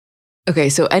Okay,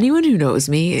 so anyone who knows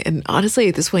me, and honestly,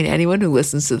 at this point, anyone who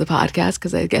listens to the podcast,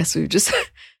 because I guess we've just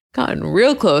gotten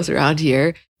real close around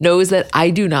here, knows that I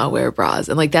do not wear bras.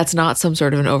 And like, that's not some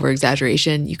sort of an over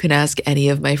exaggeration. You can ask any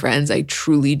of my friends. I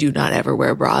truly do not ever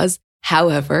wear bras.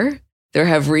 However, there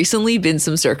have recently been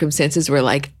some circumstances where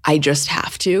like, I just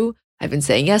have to. I've been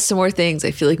saying yes to more things.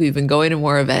 I feel like we've been going to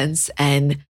more events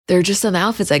and there are just some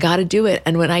outfits. I got to do it.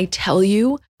 And when I tell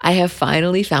you, I have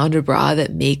finally found a bra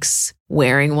that makes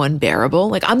wearing one bearable.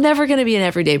 Like I'm never going to be an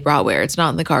everyday bra wearer. It's not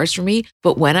in the cards for me.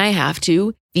 But when I have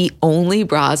to, the only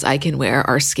bras I can wear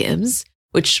are Skims,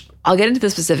 which I'll get into the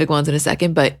specific ones in a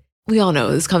second, but we all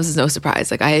know this comes as no surprise.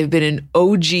 Like I have been an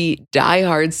OG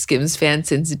diehard Skims fan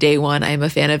since day one. I am a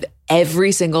fan of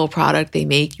every single product they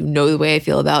make. You know the way I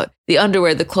feel about the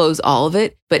underwear, the clothes, all of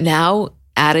it. But now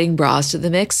adding bras to the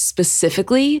mix,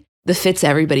 specifically the Fits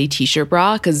Everybody t-shirt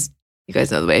bra, because you guys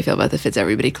know the way I feel about the Fits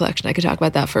Everybody collection. I could talk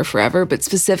about that for forever, but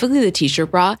specifically the t-shirt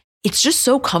bra, it's just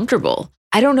so comfortable.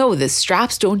 I don't know, the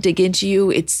straps don't dig into you.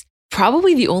 It's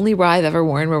probably the only bra I've ever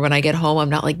worn where when I get home, I'm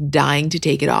not like dying to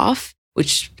take it off,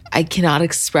 which I cannot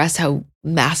express how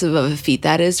massive of a feat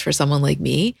that is for someone like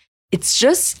me. It's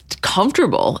just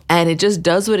comfortable and it just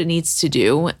does what it needs to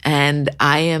do. And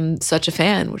I am such a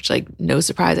fan, which like no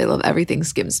surprise, I love everything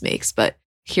Skims makes, but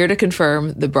here to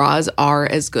confirm the bras are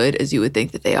as good as you would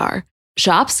think that they are.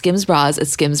 Shop Skims bras at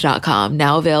skims.com,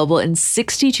 now available in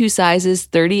 62 sizes,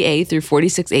 30A through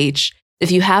 46H.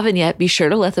 If you haven't yet, be sure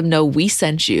to let them know we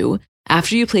sent you.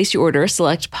 After you place your order,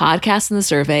 select podcast in the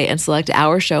survey and select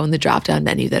our show in the drop-down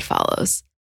menu that follows.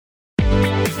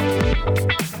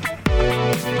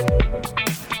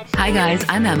 Hi guys,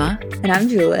 I'm Emma. And I'm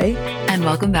Julie. And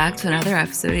welcome back to another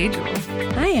episode. Hey,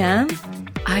 Jewel. I am.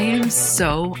 I am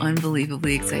so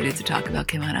unbelievably excited to talk about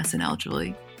Kim on SNL,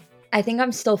 Julie. I think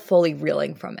I'm still fully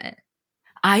reeling from it.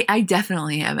 I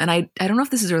definitely am. And I don't know if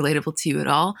this is relatable to you at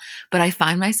all, but I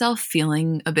find myself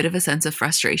feeling a bit of a sense of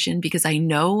frustration because I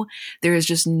know there is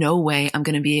just no way I'm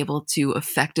going to be able to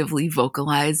effectively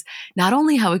vocalize not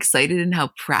only how excited and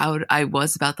how proud I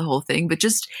was about the whole thing, but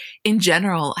just in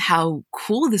general, how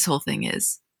cool this whole thing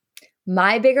is.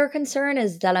 My bigger concern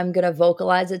is that I'm going to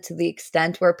vocalize it to the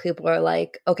extent where people are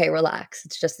like, okay, relax.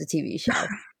 It's just a TV show.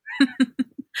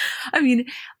 I mean,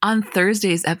 on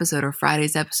Thursday's episode or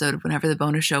Friday's episode, whenever the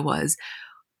bonus show was,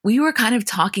 we were kind of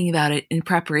talking about it in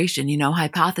preparation, you know,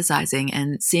 hypothesizing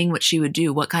and seeing what she would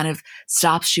do, what kind of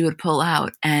stops she would pull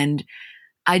out. And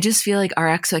I just feel like our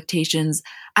expectations,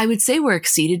 I would say were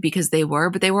exceeded because they were,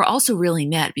 but they were also really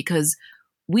met because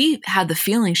we had the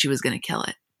feeling she was going to kill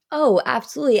it. Oh,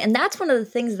 absolutely. And that's one of the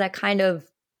things that kind of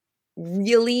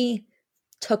really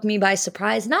took me by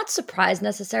surprise. Not surprise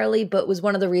necessarily, but was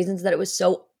one of the reasons that it was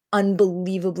so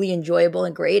unbelievably enjoyable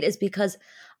and great is because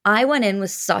I went in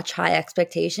with such high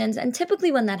expectations. And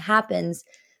typically when that happens,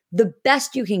 the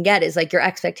best you can get is like your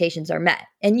expectations are met.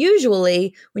 And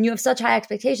usually when you have such high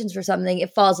expectations for something,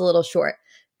 it falls a little short.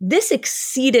 This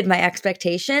exceeded my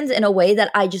expectations in a way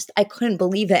that I couldn't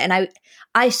believe it. And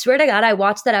I swear to God, I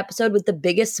watched that episode with the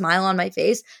biggest smile on my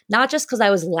face, not just because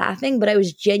I was laughing, but I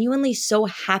was genuinely so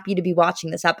happy to be watching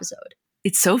this episode.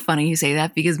 It's so funny you say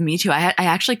that because me too. I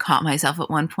actually caught myself at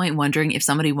one point wondering if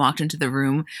somebody walked into the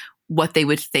room, what they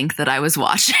would think that I was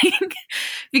watching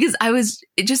because I was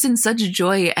just in such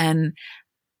joy. And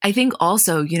I think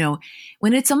also, you know,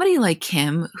 when it's somebody like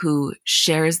Kim who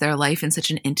shares their life in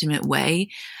such an intimate way,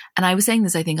 and I was saying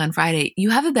this, I think on Friday, you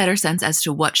have a better sense as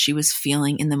to what she was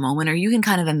feeling in the moment, or you can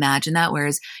kind of imagine that,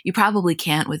 whereas you probably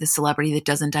can't with a celebrity that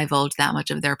doesn't divulge that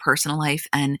much of their personal life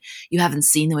and you haven't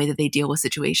seen the way that they deal with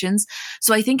situations.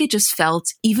 So I think it just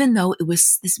felt, even though it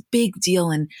was this big deal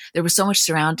and there was so much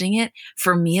surrounding it,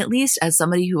 for me at least, as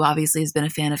somebody who obviously has been a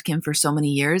fan of Kim for so many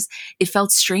years, it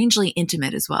felt strangely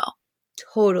intimate as well.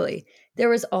 Totally. There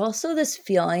was also this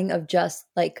feeling of just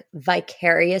like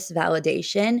vicarious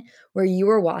validation where you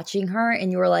were watching her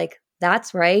and you were like,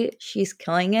 that's right, she's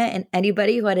killing it. And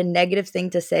anybody who had a negative thing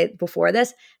to say before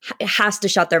this has to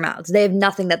shut their mouths. They have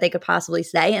nothing that they could possibly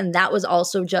say. And that was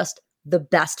also just the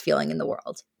best feeling in the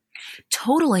world.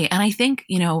 Totally. And I think,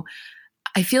 you know,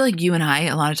 I feel like you and I,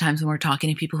 a lot of times when we're talking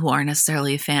to people who aren't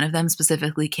necessarily a fan of them,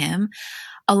 specifically Kim,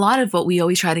 a lot of what we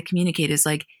always try to communicate is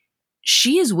like,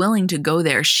 she is willing to go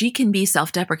there. She can be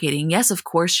self-deprecating. Yes, of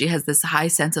course, she has this high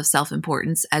sense of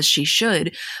self-importance, as she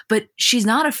should, but she's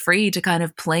not afraid to kind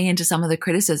of play into some of the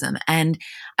criticism. And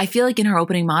I feel like in her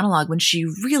opening monologue, when she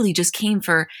really just came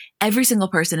for every single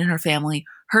person in her family,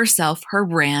 herself, her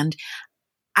brand,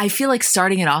 I feel like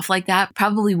starting it off like that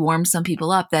probably warms some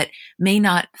people up that may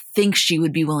not think she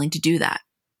would be willing to do that.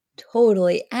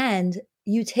 Totally. And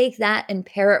you take that and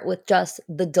pair it with just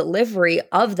the delivery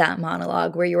of that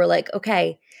monologue where you were like,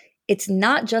 okay, it's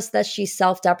not just that she's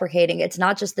self-deprecating. It's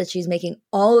not just that she's making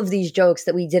all of these jokes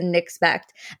that we didn't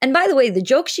expect. And by the way, the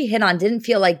jokes she hit on didn't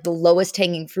feel like the lowest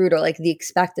hanging fruit or like the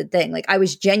expected thing. Like I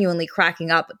was genuinely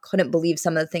cracking up, couldn't believe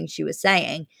some of the things she was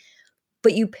saying.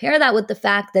 But you pair that with the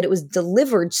fact that it was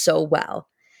delivered so well.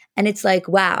 And it's like,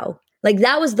 wow, like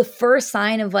that was the first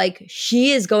sign of like,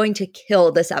 she is going to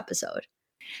kill this episode.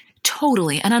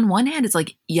 Totally. And on one hand, it's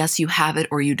like, yes, you have it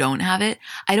or you don't have it.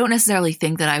 I don't necessarily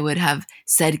think that I would have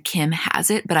said Kim has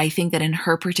it, but I think that in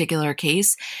her particular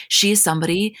case, she is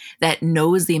somebody that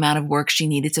knows the amount of work she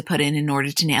needed to put in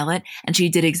order to nail it. And she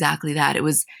did exactly that. It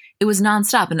was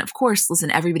nonstop. And of course, listen,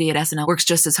 everybody at SNL works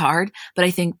just as hard, but I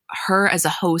think her as a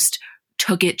host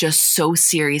took it just so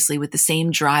seriously with the same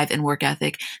drive and work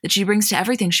ethic that she brings to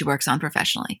everything she works on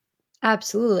professionally.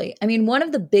 Absolutely. I mean, one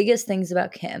of the biggest things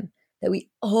about Kim that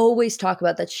we always talk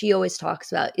about, that she always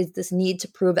talks about, is this need to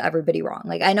prove everybody wrong.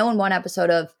 Like I know in one episode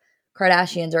of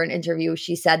Kardashians or an interview,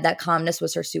 she said that calmness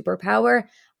was her superpower.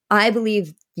 I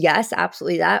believe, yes,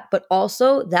 absolutely that, but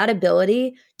also that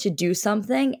ability to do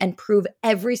something and prove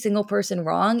every single person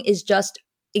wrong is just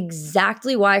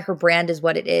exactly why her brand is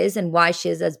what it is and why she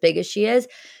is as big as she is,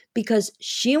 because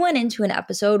she went into an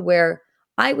episode where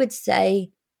I would say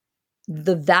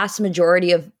the vast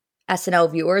majority of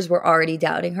SNL viewers were already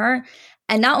doubting her.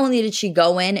 And not only did she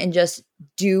go in and just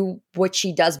do what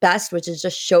she does best, which is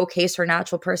just showcase her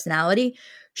natural personality,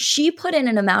 she put in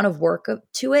an amount of work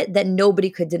to it that nobody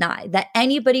could deny, that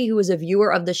anybody who was a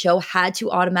viewer of the show had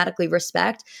to automatically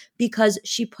respect, because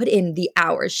she put in the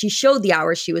hours. She showed the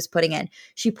hours she was putting in.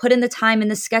 She put in the time in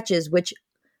the sketches, which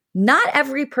not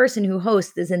every person who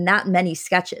hosts is in that many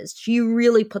sketches. She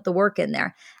really put the work in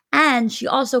there. And she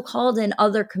also called in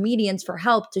other comedians for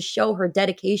help to show her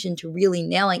dedication to really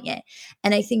nailing it.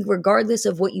 And I think regardless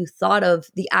of what you thought of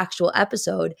the actual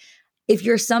episode, if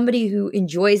you're somebody who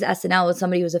enjoys SNL and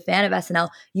somebody who's a fan of SNL,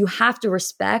 you have to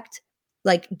respect,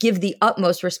 like give the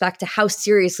utmost respect to how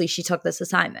seriously she took this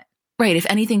assignment. Right. If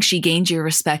anything, she gained your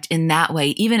respect in that way,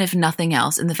 even if nothing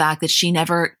else, in the fact that she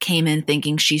never came in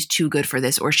thinking she's too good for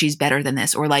this or she's better than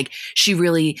this, or like she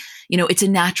really, it's a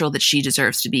natural that she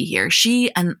deserves to be here.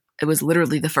 And it was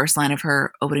literally the first line of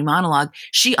her opening monologue,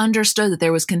 she understood that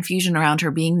there was confusion around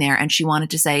her being there. And she wanted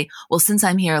to say, well, since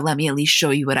I'm here, let me at least show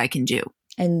you what I can do.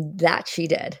 And that she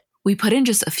did. We put in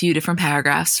just a few different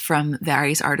paragraphs from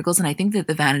various articles, and I think that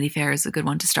the Vanity Fair is a good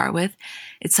one to start with.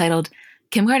 It's titled,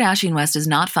 Kim Kardashian West is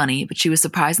not funny, but she was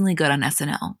surprisingly good on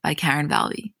SNL by Karen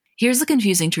Valby. Here's the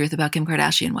confusing truth about Kim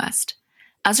Kardashian West.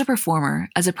 As a performer,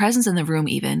 as a presence in the room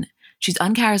even, she's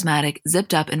uncharismatic,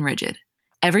 zipped up, and rigid.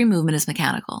 Every movement is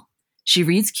mechanical. She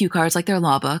reads cue cards like they're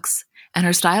law books, and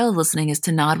her style of listening is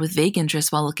to nod with vague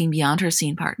interest while looking beyond her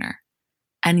scene partner.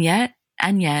 And yet,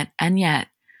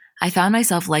 I found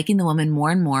myself liking the woman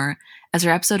more and more as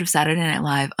her episode of Saturday Night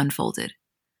Live unfolded.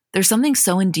 There's something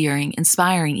so endearing,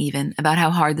 inspiring even, about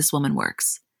how hard this woman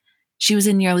works. She was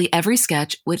in nearly every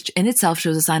sketch, which in itself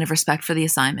shows a sign of respect for the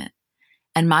assignment.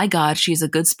 And my God, she is a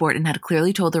good sport and had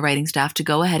clearly told the writing staff to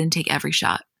go ahead and take every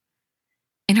shot.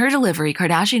 In her delivery,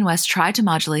 Kardashian West tried to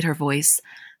modulate her voice,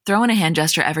 throw in a hand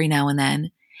gesture every now and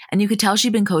then, and you could tell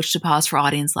she'd been coached to pause for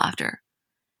audience laughter.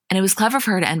 And it was clever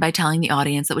for her to end by telling the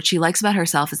audience that what she likes about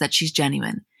herself is that she's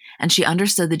genuine, and she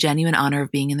understood the genuine honor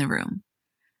of being in the room.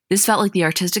 This felt like the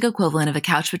artistic equivalent of a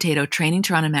couch potato training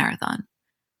to run a marathon.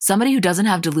 Somebody who doesn't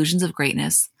have delusions of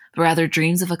greatness, but rather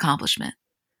dreams of accomplishment.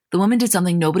 The woman did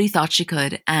something nobody thought she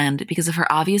could, and because of her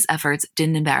obvious efforts,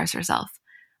 didn't embarrass herself.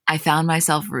 I found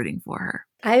myself rooting for her.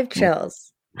 I have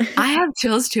chills. I have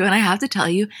chills too, and I have to tell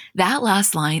you, that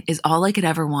last line is all I could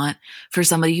ever want for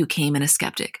somebody who came in a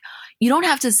skeptic. You don't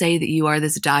have to say that you are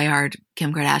this diehard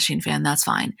Kim Kardashian fan, that's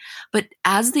fine. But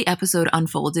as the episode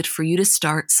unfolded, for you to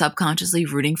start subconsciously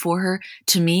rooting for her,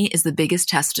 to me, is the biggest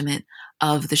testament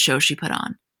of the show she put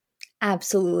on.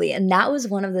 Absolutely. And that was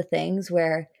one of the things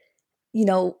where,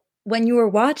 when you were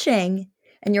watching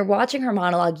and you're watching her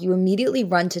monologue, you immediately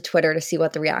run to Twitter to see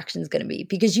what the reaction is going to be,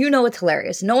 because it's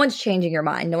hilarious. No one's changing your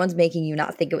mind. No one's making you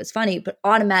not think it was funny, but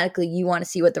automatically you want to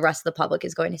see what the rest of the public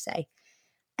is going to say.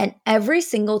 And every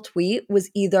single tweet was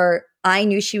either, I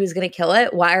knew she was going to kill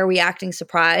it. Why are we acting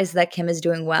surprised that Kim is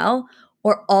doing well?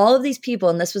 Or all of these people,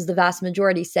 and this was the vast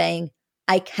majority, saying,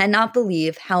 I cannot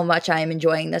believe how much I am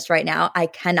enjoying this right now. I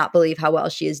cannot believe how well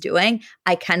she is doing.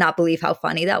 I cannot believe how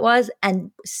funny that was.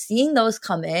 And seeing those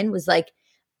come in was like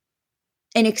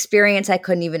an experience I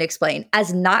couldn't even explain.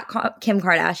 As not Kim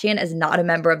Kardashian, as not a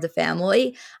member of the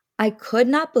family, I could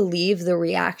not believe the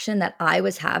reaction that I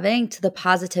was having to the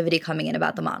positivity coming in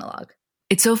about the monologue.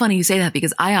 It's so funny you say that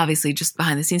because I obviously, just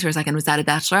behind the scenes for a second, was at a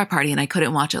bachelorette party and I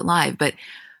couldn't watch it live, but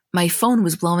my phone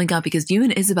was blowing up because you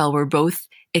and Isabel were both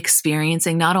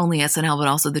experiencing not only SNL, but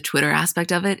also the Twitter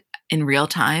aspect of it in real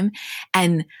time.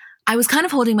 And I was kind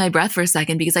of holding my breath for a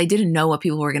second because I didn't know what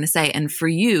people were going to say. And for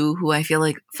you, who I feel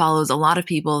like follows a lot of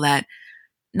people that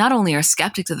not only are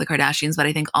skeptics of the Kardashians, but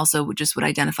I think also just would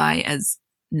identify as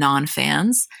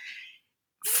non-fans,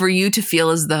 for you to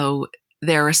feel as though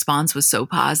their response was so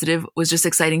positive was just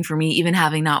exciting for me, even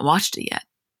having not watched it yet.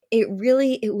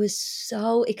 It was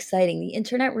so exciting. The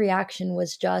internet reaction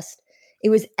was just, it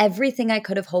was everything I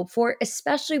could have hoped for,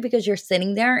 especially because you're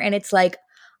sitting there and it's like,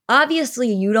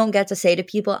 obviously you don't get to say to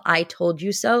people, I told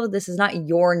you so. This is not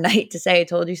your night to say I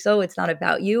told you so. It's not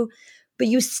about you. But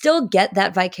you still get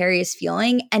that vicarious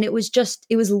feeling. And it was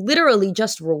literally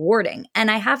just rewarding.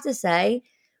 And I have to say,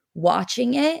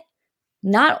 watching it,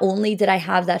 not only did I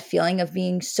have that feeling of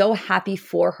being so happy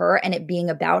for her and it being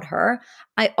about her,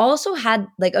 I also had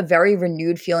like a very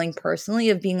renewed feeling personally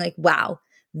of being like, wow,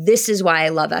 this is why I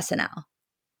love SNL.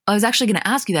 I was actually going to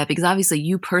ask you that because obviously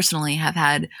you personally have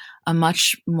had a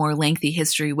much more lengthy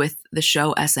history with the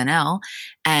show SNL.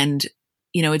 And,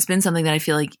 you know, it's been something that I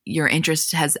feel like your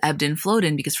interest has ebbed and flowed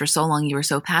in because for so long you were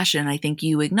so passionate. And I think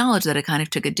you acknowledged that it kind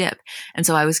of took a dip. And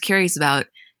so I was curious about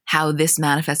how this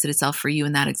manifested itself for you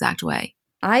in that exact way.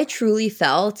 I truly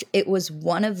felt it was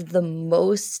one of the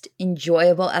most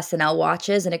enjoyable SNL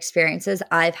watches and experiences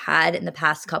I've had in the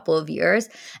past couple of years.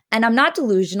 And I'm not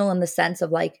delusional in the sense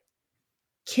of like,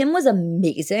 Kim was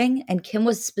amazing, and Kim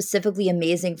was specifically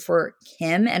amazing for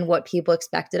Kim and what people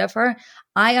expected of her.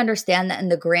 I understand that in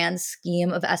the grand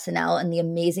scheme of SNL and the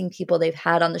amazing people they've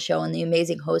had on the show and the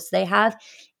amazing hosts they have,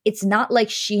 it's not like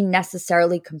she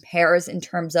necessarily compares in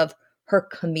terms of her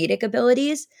comedic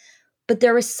abilities. But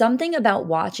there was something about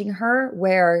watching her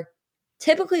where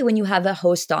typically when you have a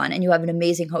host on and you have an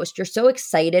amazing host, you're so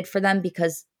excited for them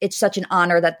because it's such an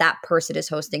honor that that person is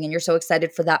hosting and you're so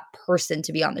excited for that person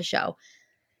to be on the show.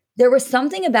 There was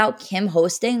something about Kim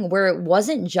hosting where it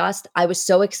wasn't just I was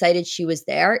so excited she was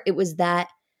there. It was that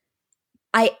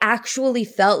I actually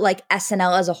felt like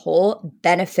SNL as a whole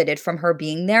benefited from her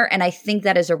being there. And I think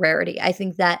that is a rarity. I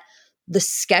think that the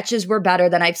sketches were better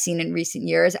than I've seen in recent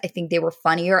years. I think they were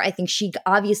funnier. I think she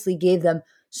obviously gave them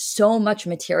so much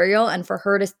material. And for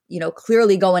her to, you know,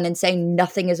 clearly go in and say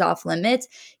nothing is off limits,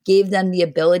 gave them the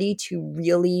ability to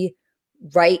really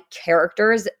write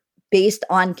characters based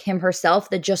on Kim herself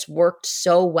that just worked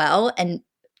so well. And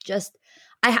just,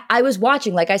 I was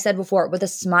watching, like I said before, with a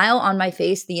smile on my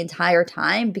face the entire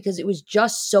time because it was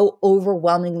just so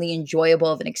overwhelmingly enjoyable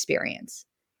of an experience.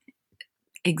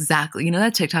 Exactly. You know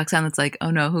that TikTok sound that's like,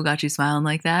 oh no, who got you smiling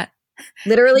like that?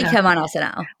 Literally No. Kim on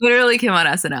SNL. Literally Kim on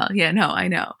SNL. Yeah, no, I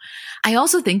know. I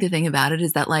also think the thing about it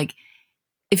is that like,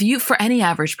 if you, for any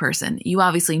average person, you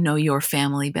obviously know your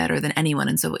family better than anyone.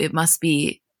 And so it must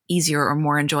be easier or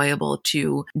more enjoyable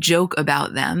to joke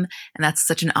about them. And that's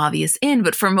such an obvious in.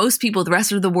 But for most people, the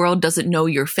rest of the world doesn't know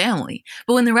your family.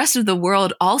 But when the rest of the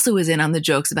world also is in on the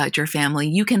jokes about your family,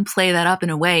 you can play that up in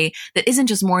a way that isn't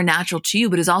just more natural to you,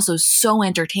 but is also so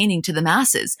entertaining to the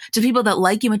masses, to people that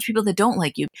like you and to people that don't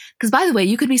like you. Because by the way,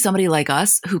 you could be somebody like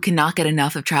us who cannot get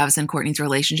enough of Travis and Kourtney's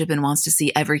relationship and wants to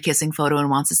see every kissing photo and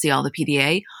wants to see all the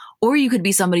PDA. Or you could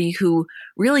be somebody who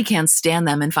really can't stand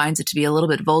them and finds it to be a little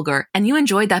bit vulgar. And you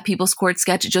enjoyed that People's Court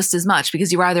sketch just as much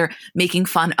because you were either making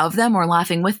fun of them or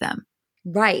laughing with them.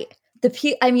 Right.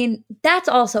 I mean, that's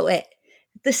also it.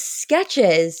 The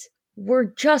sketches were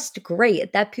just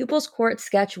great. That People's Court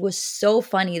sketch was so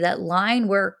funny. That line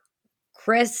where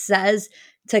Kris says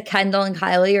to Kendall and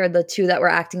Kylie, or the two that were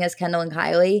acting as Kendall and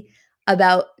Kylie,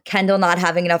 about Kendall not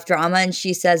having enough drama. And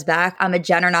she says back, I'm a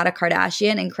Jenner, not a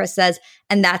Kardashian. And Kris says,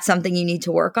 and that's something you need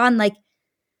to work on. Like,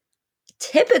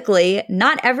 typically,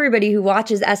 not everybody who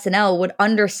watches SNL would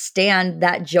understand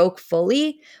that joke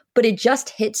fully, but it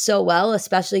just hit so well,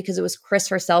 especially because it was Kris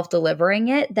herself delivering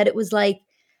it, that it was like,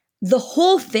 the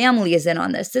whole family is in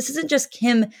on this. This isn't just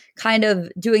Kim kind of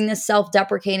doing this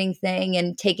self-deprecating thing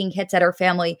and taking hits at her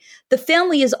family. The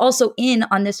family is also in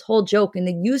on this whole joke, and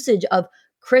the usage of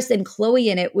Kris and Khloe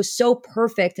in it was so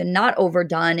perfect and not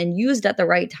overdone and used at the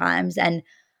right times. And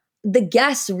the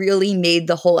guests really made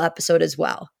the whole episode as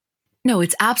well. No,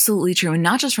 it's absolutely true. And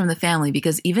not just from the family,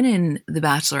 because even in the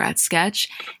Bachelorette sketch,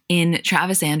 in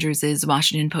Travis Andrews'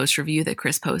 Washington Post review that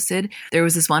Kris posted, there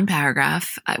was this one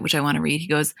paragraph, which I want to read. He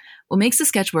goes, what makes the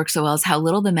sketch work so well is how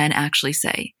little the men actually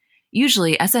say.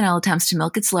 Usually, SNL attempts to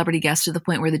milk its celebrity guests to the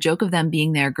point where the joke of them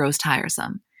being there grows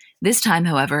tiresome. This time,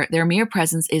 however, their mere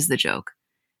presence is the joke.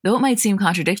 Though it might seem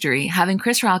contradictory, having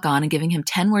Chris Rock on and giving him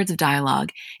 10 words of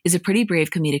dialogue is a pretty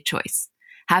brave comedic choice.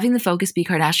 Having the focus be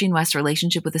Kardashian West's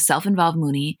relationship with a self-involved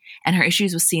Mooney and her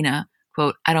issues with Cena,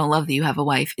 quote, I don't love that you have a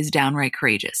wife, is downright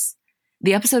courageous.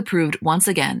 The episode proved once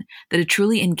again that a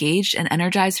truly engaged and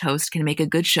energized host can make a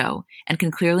good show and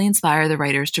can clearly inspire the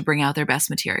writers to bring out their best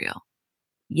material.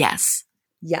 Yes.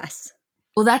 Yes.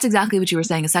 Well, that's exactly what you were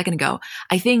saying a second ago.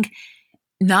 I think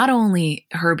not only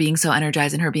her being so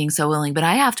energized and her being so willing, but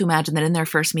I have to imagine that in their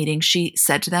first meeting, she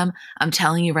said to them, I'm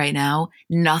telling you right now,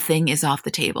 nothing is off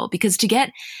the table. Because to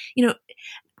get,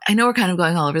 I know we're kind of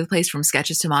going all over the place from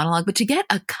sketches to monologue, but to get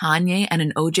a Kanye and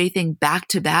an OJ thing back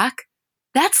to back,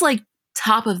 that's like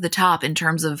top of the top in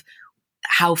terms of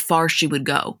how far she would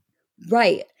go.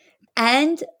 Right.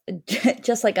 And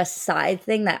just like a side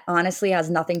thing that honestly has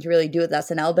nothing to really do with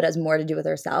SNL, but has more to do with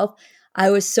herself. I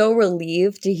was so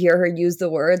relieved to hear her use the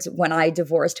words when I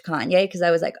divorced Kanye, because I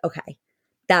was like, okay,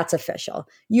 that's official.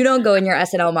 You don't go in your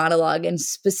SNL monologue and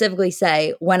specifically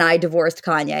say when I divorced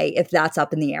Kanye if that's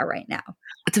up in the air right now.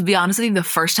 To be honest with you, the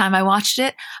first time I watched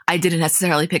it, I didn't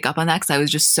necessarily pick up on that because I was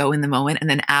just so in the moment. And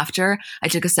then after, I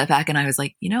took a step back and I was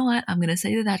like, you know what? I'm going to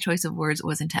say that choice of words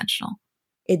was intentional.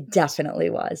 It definitely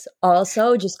was.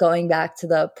 Also, just going back to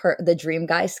the Dream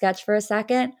Guy sketch for a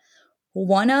second,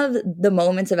 one of the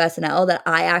moments of SNL that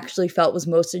I actually felt was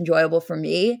most enjoyable for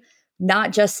me,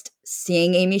 not just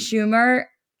seeing Amy Schumer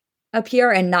appear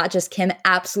and not just Kim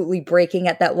absolutely breaking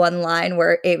at that one line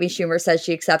where Amy Schumer says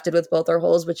she accepted with both her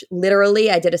holes, which literally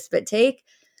I did a spit take.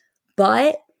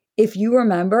 But if you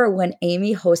remember when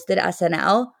Amy hosted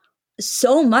SNL,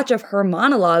 so much of her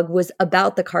monologue was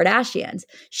about the Kardashians.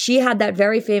 She had that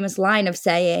very famous line of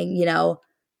saying,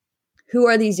 who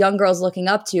are these young girls looking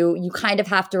up to? You kind of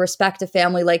have to respect a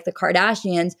family like the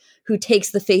Kardashians who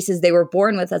takes the faces they were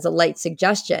born with as a light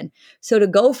suggestion. So to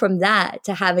go from that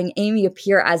to having Amy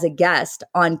appear as a guest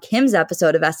on Kim's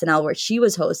episode of SNL where she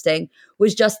was hosting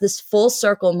was just this full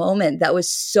circle moment that was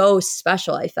so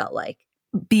special, I felt like.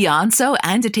 Beyond so,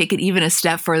 and to take it even a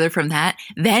step further from that,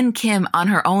 then Kim on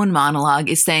her own monologue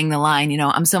is saying the line,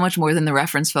 I'm so much more than the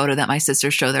reference photo that my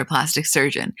sisters show their plastic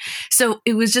surgeon. So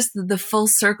it was just the full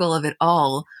circle of it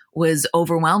all was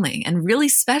overwhelming and really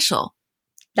special.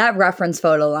 That reference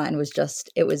photo line was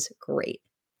it was great.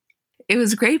 It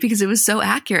was great because it was so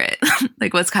accurate.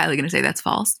 Like, what's Kylie going to say? That's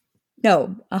false?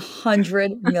 No,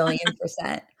 100 million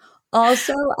 %.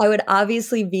 Also, I would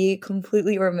obviously be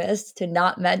completely remiss to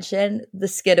not mention the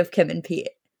skit of Kim and Pete.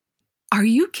 Are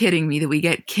you kidding me that we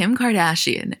get Kim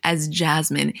Kardashian as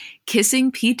Jasmine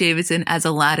kissing Pete Davidson as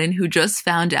Aladdin, who just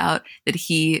found out that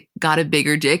he got a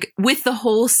bigger dick, with the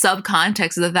whole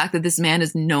subcontext of the fact that this man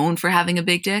is known for having a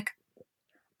big dick?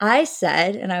 I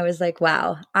said, and I was like,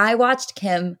 wow, I watched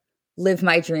Kim live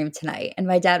my dream tonight. And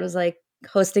my dad was like,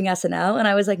 hosting SNL? And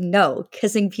I was like, no,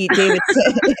 kissing Pete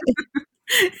Davidson.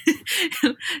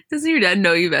 Doesn't your dad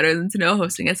know you better than to know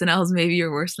hosting SNL is maybe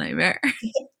your worst nightmare?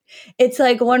 It's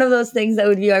like one of those things that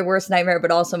would be my worst nightmare,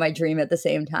 but also my dream at the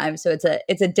same time. So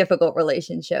it's a difficult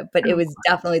relationship, but it was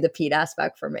definitely the Pete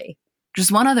aspect for me.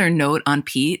 Just one other note on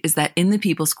Pete is that in the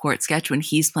People's Court sketch, when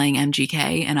he's playing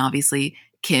MGK and obviously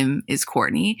Kim is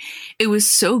Kourtney, it was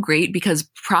so great because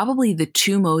probably the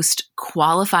two most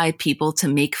qualified people to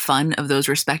make fun of those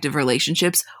respective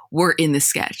relationships were in the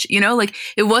sketch.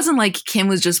 It wasn't like Kim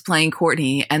was just playing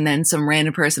Kourtney and then some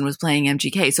random person was playing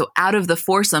MGK. So out of the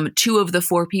foursome, two of the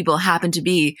four people happened to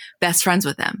be best friends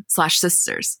with them /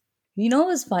 sisters. What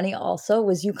was funny also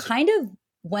was you kind of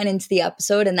went into the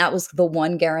episode and that was the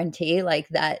one guarantee, like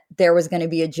that there was going to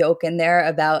be a joke in there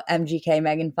about MGK,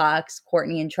 Megan Fox,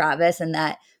 Kourtney, and Travis, and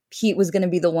that Pete was going to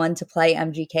be the one to play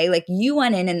MGK. Like you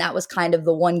went in and that was kind of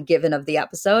the one given of the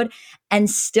episode. And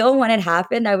still when it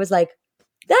happened, I was like,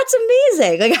 that's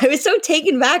amazing. Like I was so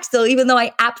taken back still, even though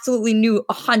I absolutely knew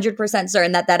 100%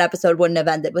 certain that episode wouldn't have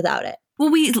ended without it.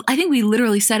 Well, I think we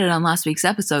literally said it on last week's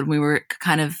episode. We were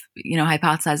kind of,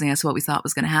 hypothesizing as to what we thought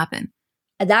was going to happen.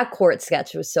 That court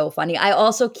sketch was so funny. I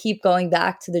also keep going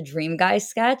back to the Dream Guy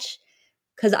sketch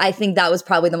because I think that was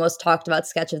probably the most talked about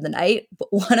sketch of the night. But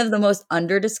one of the most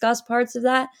under-discussed parts of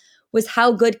that was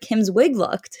how good Kim's wig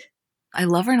looked. I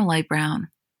love her in a light brown.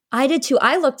 I did too.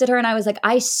 I looked at her and I was like,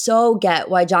 I so get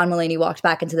why John Mulaney walked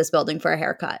back into this building for a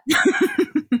haircut.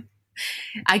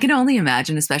 I can only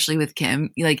imagine, especially with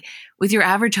Kim, like with your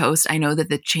average host, I know that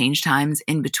the change times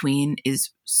in between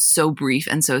is so brief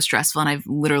and so stressful. And I've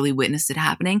literally witnessed it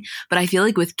happening. But I feel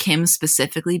like with Kim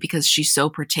specifically, because she's so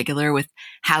particular with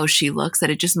how she looks,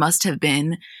 that it just must have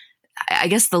been, I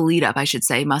guess the lead up, I should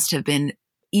say, must have been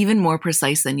even more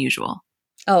precise than usual.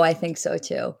 Oh, I think so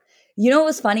too. What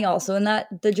was funny also in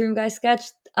the Dream Guy sketch?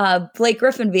 Blake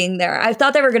Griffin being there. I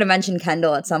thought they were going to mention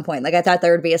Kendall at some point. Like I thought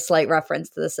there would be a slight reference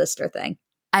to the sister thing.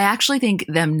 I actually think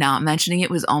them not mentioning it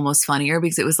was almost funnier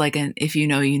because it was like an if you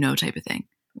know, you know type of thing.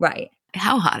 Right.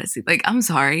 How hot is he? Like, I'm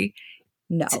sorry.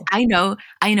 No. I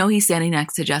know he's standing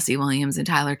next to Jesse Williams and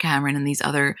Tyler Cameron and these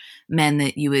other men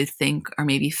that you would think are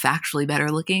maybe factually better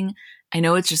looking. I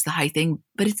know it's just the height thing,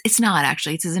 but it's not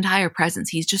actually. It's his entire presence.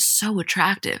 He's just so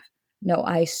attractive. No,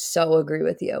 I so agree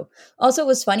with you. Also,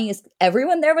 what's funny is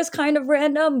everyone there was kind of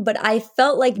random, but I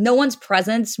felt like no one's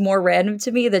presence more random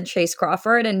to me than Chase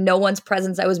Crawford, and no one's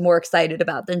presence I was more excited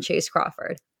about than Chase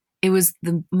Crawford. It was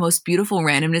the most beautiful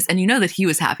randomness, and you know that he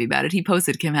was happy about it. He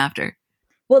posted Kim after.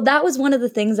 Well, that was one of the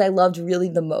things I loved really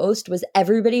the most was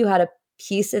everybody who had a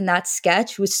piece in that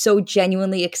sketch was so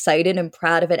genuinely excited and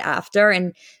proud of it after.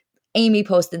 And Amy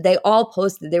posted, they all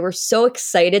posted. They were so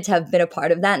excited to have been a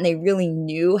part of that. And they really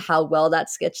knew how well that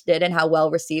sketch did and how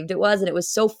well received it was. And it was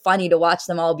so funny to watch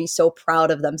them all be so proud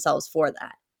of themselves for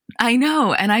that. I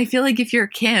know. And I feel like if you're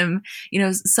Kim,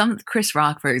 Chris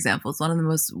Rock, for example, is one of the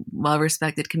most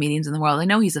well-respected comedians in the world. I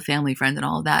know he's a family friend and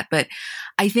all of that, but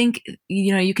I think,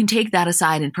 you can take that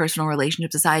aside and personal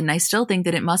relationships aside. And I still think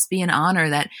that it must be an honor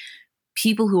that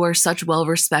people who are such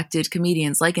well-respected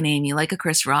comedians like an Amy, like a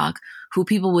Chris Rock, who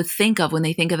people would think of when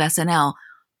they think of SNL,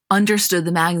 understood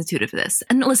the magnitude of this.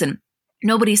 And listen,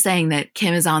 nobody's saying that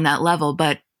Kim is on that level,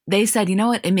 but they said, you know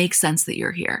what? It makes sense that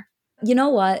you're here. You know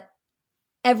what?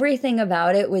 Everything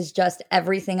about it was just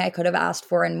everything I could have asked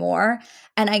for and more.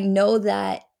 And I know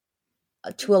that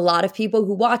to a lot of people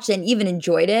who watched it and even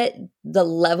enjoyed it, the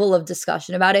level of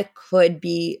discussion about it could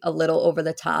be a little over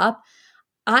the top.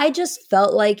 I just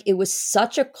felt like it was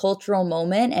such a cultural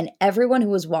moment, and everyone who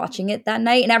was watching it that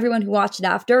night and everyone who watched it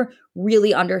after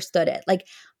really understood it. Like,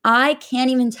 I can't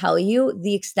even tell you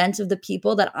the extent of the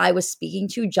people that I was speaking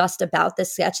to just about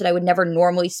this sketch that I would never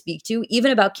normally speak to,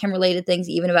 even about Kim related things,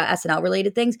 even about SNL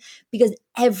related things, because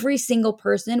every single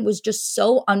person was just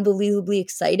so unbelievably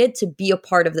excited to be a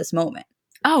part of this moment.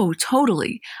 Oh,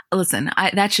 totally. Listen,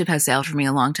 that ship has sailed for me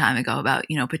a long time ago about,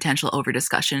 potential over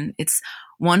discussion. It's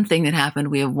one thing that happened.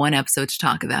 We have one episode to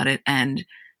talk about it, and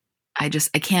I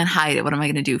can't hide it. What am I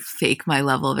going to do? Fake my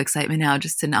level of excitement now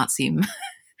just to not seem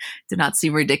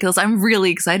ridiculous. I'm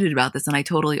really excited about this, and I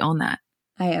totally own that.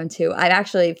 I am too. I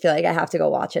actually feel like I have to go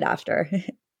watch it after.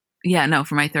 Yeah, no,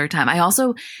 for my third time. I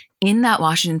also, in that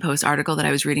Washington Post article that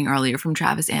I was reading earlier from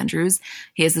Travis Andrews,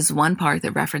 he has this one part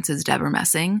that references Deborah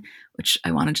Messing, which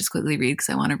I want to just quickly read because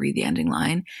I want to read the ending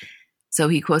line. So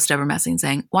he quotes Deborah Messing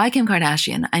saying, "Why Kim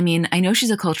Kardashian? I mean, I know she's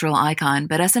a cultural icon,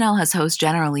 but SNL has hosts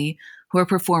generally who are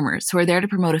performers, who are there to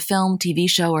promote a film, TV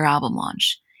show, or album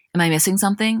launch. Am I missing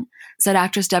something?" said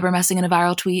actress Deborah Messing in a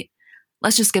viral tweet.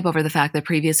 Let's just skip over the fact that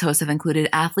previous hosts have included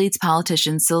athletes,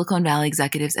 politicians, Silicon Valley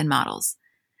executives, and models.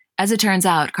 As it turns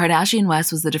out, Kardashian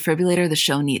West was the defibrillator the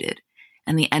show needed.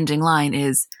 And the ending line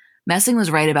is, Messing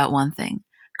was right about one thing.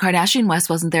 Kardashian West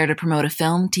wasn't there to promote a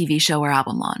film, TV show, or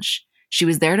album launch. She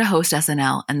was there to host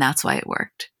SNL, and that's why it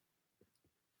worked.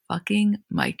 Fucking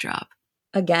mic drop.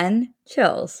 Again,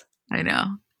 chills. I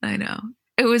know.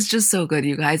 It was just so good,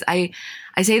 you guys. I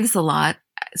say this a lot,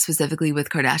 specifically with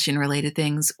Kardashian-related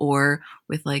things or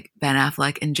with like Ben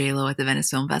Affleck and J-Lo at the Venice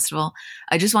Film Festival.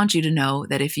 I just want you to know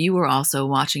that if you were also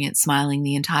watching it smiling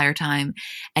the entire time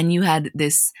and you had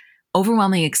this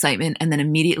overwhelming excitement and then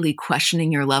immediately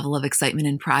questioning your level of excitement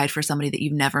and pride for somebody that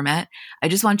you've never met, I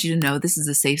just want you to know this is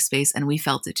a safe space and we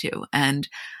felt it too. And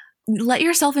let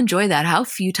yourself enjoy that. How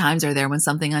few times are there when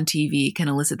something on TV can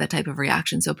elicit that type of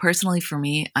reaction? So personally for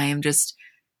me, I am just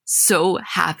so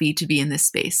happy to be in this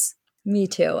space. Me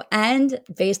too. And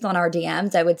based on our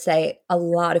DMs, I would say a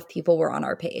lot of people were on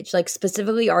our page, like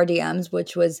specifically our DMs,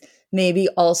 which was maybe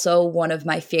also one of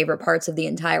my favorite parts of the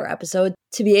entire episode.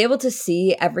 To be able to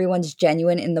see everyone's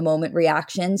genuine in the moment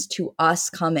reactions to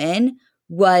us come in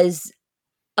was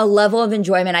a level of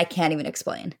enjoyment I can't even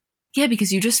explain. Yeah,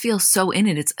 because you just feel so in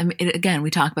it. Again, we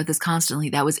talk about this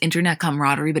constantly. That was internet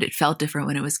camaraderie, but it felt different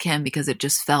when it was Kim because it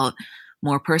just felt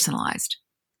more personalized.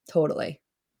 Totally.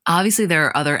 Obviously, there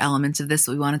are other elements of this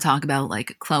that we want to talk about,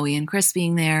 like Khloe and Kris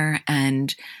being there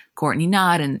and Courtney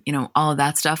not, and, all of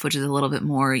that stuff, which is a little bit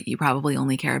more you probably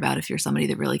only care about if you're somebody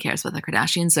that really cares about the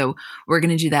Kardashians. So we're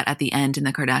going to do that at the end in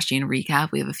the Kardashian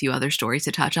recap. We have a few other stories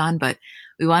to touch on, but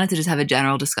we wanted to just have a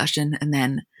general discussion and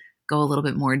then go a little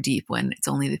bit more deep when it's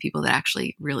only the people that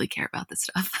actually really care about this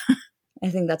stuff. I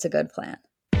think that's a good plan.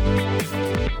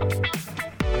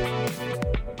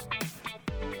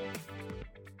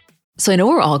 So I know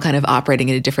we're all kind of operating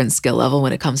at a different skill level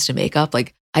when it comes to makeup.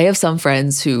 Like I have some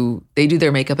friends who they do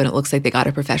their makeup and it looks like they got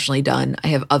it professionally done. I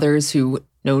have others who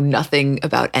know nothing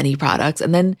about any products.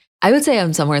 And then I would say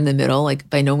I'm somewhere in the middle. Like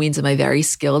by no means am I very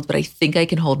skilled, but I think I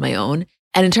can hold my own.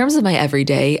 And in terms of my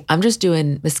everyday, I'm just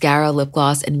doing mascara, lip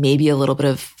gloss, and maybe a little bit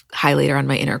of highlighter on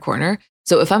my inner corner.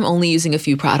 So if I'm only using a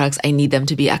few products, I need them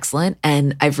to be excellent.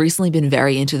 And I've recently been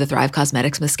very into the Thrive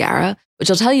Causemetics mascara, which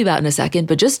I'll tell you about in a second,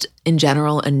 but just in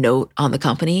general, a note on the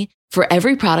company. For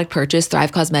every product purchase,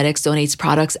 Thrive Causemetics donates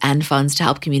products and funds to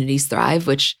help communities thrive,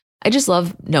 which I just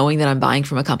love knowing that I'm buying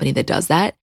from a company that does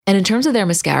that. And in terms of their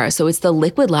mascara, so it's the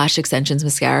Liquid Lash Extensions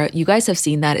mascara. You guys have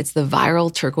seen that. It's the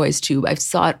viral turquoise tube. I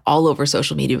saw it all over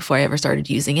social media before I ever started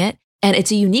using it. And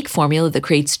it's a unique formula that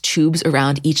creates tubes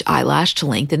around each eyelash to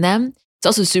lengthen them. It's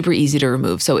also super easy to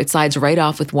remove. So it slides right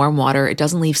off with warm water. It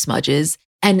doesn't leave smudges.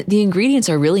 And the ingredients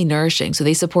are really nourishing. So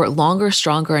they support longer,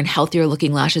 stronger, and healthier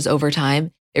looking lashes over time.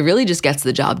 It really just gets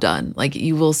the job done. Like,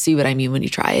 you will see what I mean when you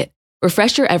try it.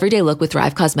 Refresh your everyday look with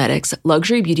Thrive Causemetics,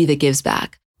 luxury beauty that gives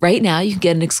back. Right now, you can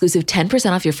get an exclusive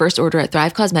 10% off your first order at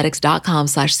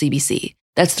thrivecausemetics.com/CBC.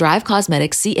 That's Thrive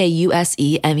Causemetics,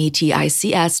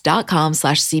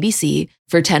 CAUSEMETICS.com/CBC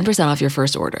for 10% off your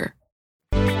first order.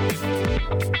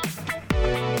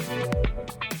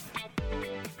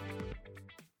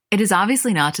 It is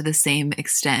obviously not to the same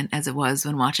extent as it was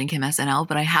when watching Kim SNL,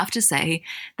 but I have to say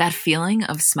that feeling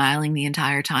of smiling the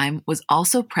entire time was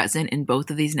also present in both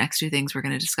of these next two things we're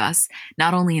going to discuss,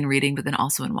 not only in reading, but then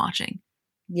also in watching.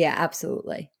 Yeah,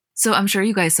 absolutely. So I'm sure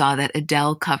you guys saw that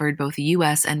Adele covered both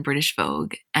US and British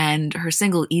Vogue, and her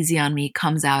single Easy on Me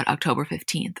comes out October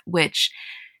 15th, which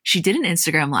she did an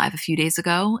Instagram Live a few days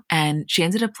ago, and she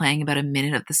ended up playing about a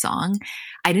minute of the song.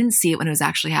 I didn't see it when it was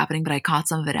actually happening, but I caught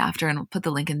some of it after, and I'll put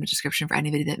the link in the description for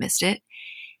anybody that missed it.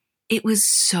 It was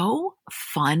so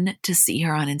fun to see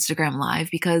her on Instagram Live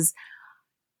because,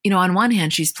 you know, on one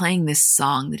hand, she's playing this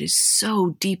song that is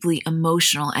so deeply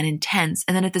emotional and intense,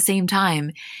 and then at the same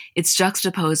time, it's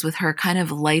juxtaposed with her kind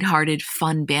of lighthearted,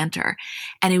 fun banter.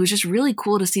 And it was just really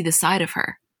cool to see the side of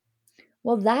her.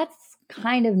 Well, that's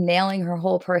kind of nailing her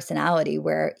whole personality,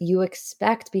 where you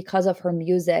expect, because of her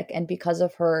music and because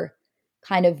of her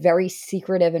kind of very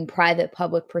secretive and private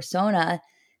public persona,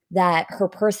 that her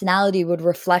personality would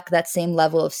reflect that same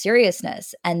level of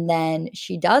seriousness. And then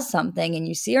she does something and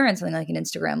you see her in something like an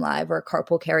Instagram Live or a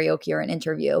carpool karaoke or an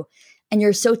interview, and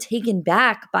you're so taken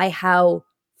back by how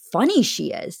funny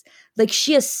she is. Like,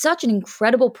 she has such an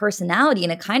incredible personality,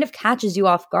 and it kind of catches you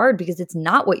off guard because it's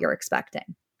not what you're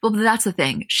expecting. Well, that's the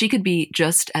thing. She could be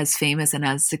just as famous and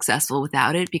as successful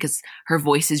without it because her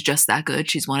voice is just that good.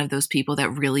 She's one of those people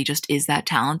that really just is that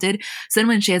talented. So then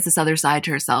when she has this other side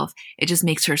to herself, it just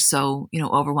makes her so,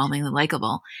 overwhelmingly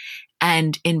likable.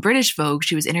 And in British Vogue,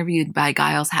 she was interviewed by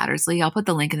Giles Hattersley. I'll put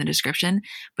the link in the description,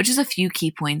 but just a few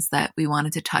key points that we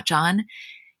wanted to touch on.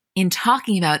 In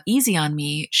talking about Easy on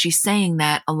Me, she's saying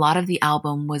that a lot of the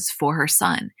album was for her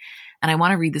son. And I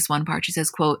want to read this one part. She says,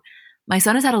 quote, "My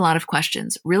son has had a lot of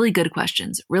questions, really good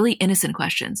questions, really innocent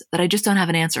questions that I just don't have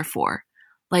an answer for.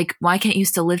 Like, why can't you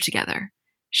still live together?"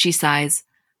 She sighs,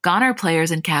 "Gone are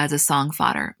players and Kaz as song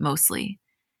fodder, mostly.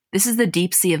 This is the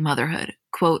deep sea of motherhood.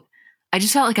 Quote, I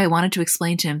just felt like I wanted to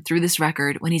explain to him through this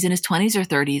record when he's in his 20s or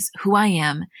 30s who I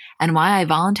am and why I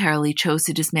voluntarily chose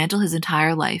to dismantle his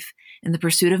entire life in the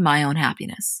pursuit of my own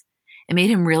happiness. It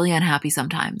made him really unhappy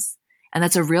sometimes. And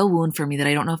that's a real wound for me that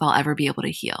I don't know if I'll ever be able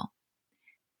to heal."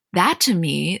 That, to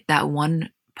me, that one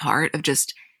part of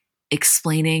just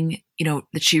explaining,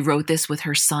 that she wrote this with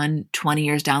her son 20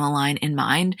 years down the line in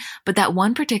mind, but that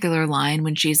one particular line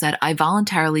when she said, "I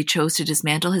voluntarily chose to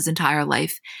dismantle his entire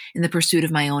life in the pursuit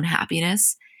of my own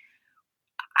happiness,"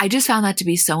 I just found that to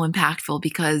be so impactful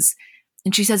because,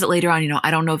 and she says it later on,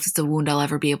 I don't know if it's a wound I'll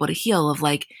ever be able to heal, of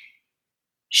like,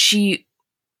 she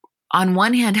on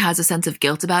one hand has a sense of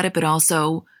guilt about it, but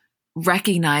also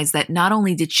recognize that not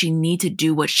only did she need to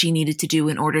do what she needed to do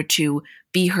in order to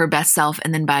be her best self,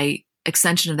 and then by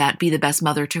extension of that, be the best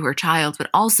mother to her child, but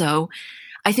also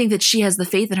I think that she has the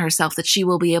faith in herself that she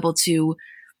will be able to,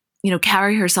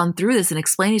 carry her son through this and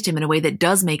explain it to him in a way that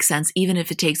does make sense, even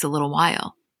if it takes a little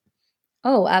while.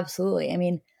 Oh, absolutely. I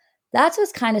mean, that's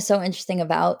what's kind of so interesting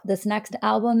about this next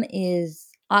album is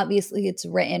obviously it's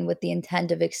written with the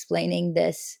intent of explaining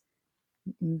this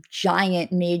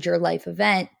giant major life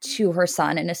event to her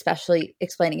son, and especially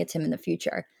explaining it to him in the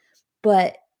future.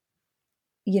 But,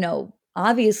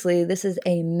 obviously this is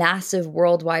a massive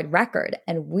worldwide record,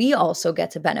 and we also get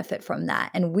to benefit from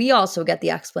that. And we also get the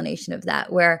explanation of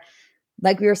that, where,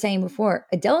 like we were saying before,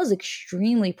 Adele is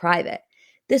extremely private.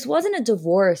 This wasn't a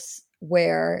divorce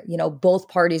where, both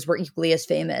parties were equally as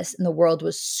famous and the world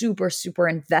was super, super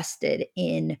invested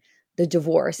in the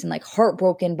divorce and like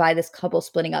heartbroken by this couple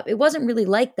splitting up. It wasn't really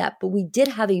like that, but we did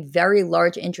have a very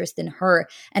large interest in her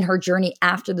and her journey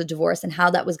after the divorce and how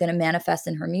that was going to manifest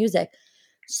in her music.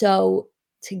 So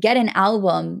to get an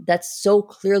album that's so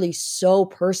clearly so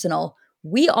personal,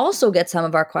 we also get some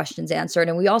of our questions answered.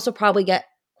 And we also probably get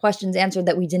questions answered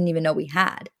that we didn't even know we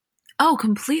had. Oh,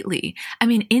 completely. I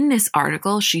mean, in this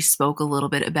article, she spoke a little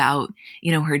bit about,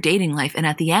 her dating life. And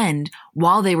at the end,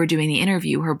 while they were doing the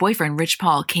interview, her boyfriend, Rich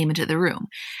Paul, came into the room.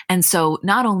 And so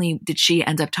not only did she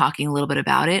end up talking a little bit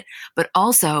about it, but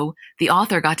also the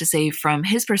author got to say from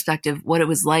his perspective what it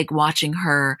was like watching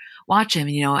her watch him,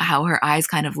 how her eyes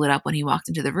kind of lit up when he walked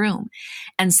into the room.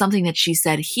 And something that she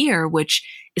said here, which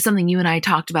is something you and I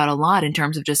talked about a lot in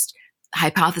terms of just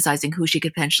hypothesizing who she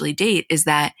could potentially date, is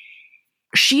that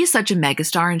she is such a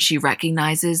megastar and she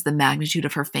recognizes the magnitude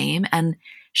of her fame. And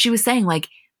she was saying, like,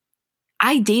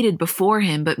 I dated before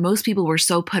him, but most people were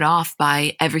so put off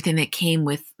by everything that came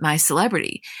with my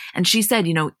celebrity. And she said,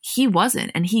 he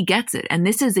wasn't, and he gets it. And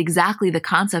this is exactly the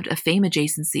concept of fame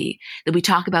adjacency that we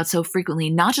talk about so frequently,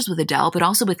 not just with Adele, but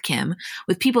also with Kim,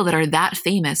 with people that are that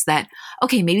famous that,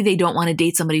 okay, maybe they don't want to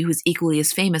date somebody who's equally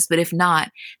as famous, but if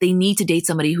not, they need to date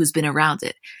somebody who's been around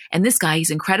it. And this guy, he's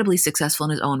incredibly successful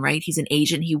in his own right. He's an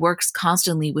agent. He works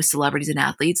constantly with celebrities and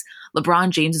athletes. LeBron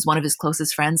James is one of his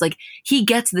closest friends. Like, he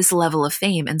gets this level of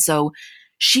fame. And so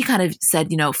she kind of said,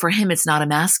 for him, it's not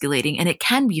emasculating, and it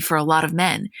can be for a lot of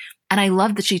men. And I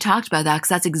love that she talked about that because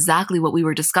that's exactly what we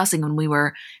were discussing when we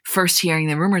were first hearing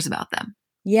the rumors about them.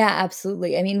 Yeah,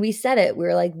 absolutely. I mean, we said it. We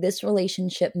were like, this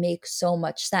relationship makes so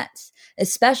much sense,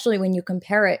 especially when you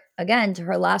compare it again to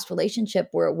her last relationship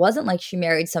where it wasn't like she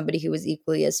married somebody who was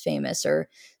equally as famous or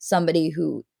somebody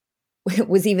who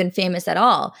was even famous at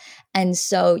all. And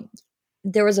so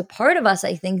there was a part of us,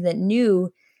 I think, that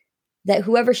knew that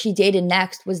whoever she dated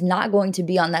next was not going to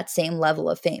be on that same level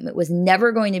of fame. It was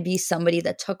never going to be somebody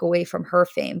that took away from her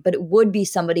fame, but it would be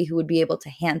somebody who would be able to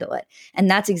handle it. And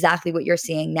that's exactly what you're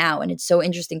seeing now. And it's so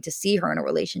interesting to see her in a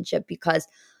relationship because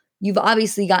you've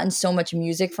obviously gotten so much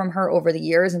music from her over the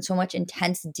years and so much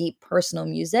intense, deep personal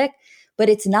music. But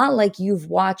it's not like you've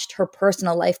watched her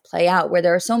personal life play out, where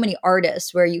there are so many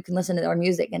artists where you can listen to their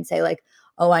music and say, like,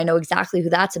 oh, I know exactly who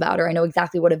that's about, or I know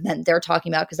exactly what event they're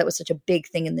talking about because that was such a big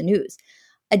thing in the news.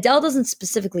 Adele doesn't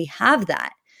specifically have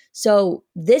that. So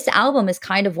this album is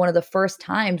kind of one of the first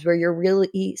times where you're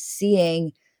really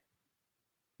seeing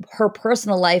her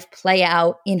personal life play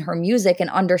out in her music and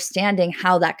understanding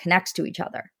how that connects to each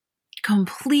other.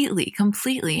 Completely.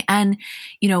 And,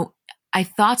 I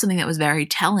thought something that was very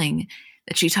telling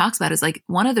that she talks about is like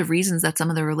one of the reasons that some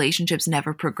of the relationships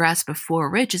never progressed before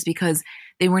Rich is because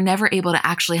they were never able to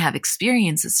actually have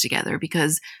experiences together,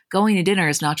 because going to dinner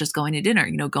is not just going to dinner.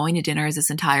 Going to dinner is this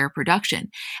entire production.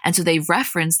 And so they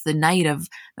referenced the night of,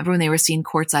 remember when they were seen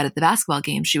courtside at the basketball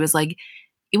game, she was like,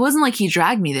 it wasn't like he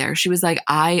dragged me there. She was like,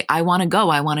 I want to go.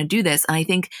 I want to do this. And I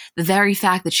think the very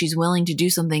fact that she's willing to do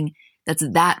something that's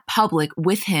that public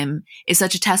with him is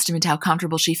such a testament to how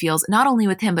comfortable she feels, not only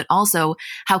with him, but also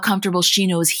how comfortable she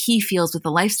knows he feels with the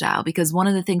lifestyle. Because one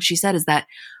of the things she said is that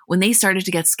when they started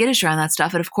to get skittish around that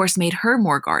stuff, it of course made her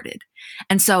more guarded.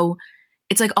 And so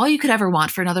it's like all you could ever want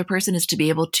for another person is to be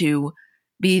able to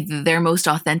be their most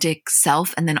authentic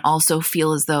self and then also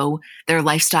feel as though their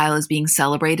lifestyle is being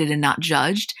celebrated and not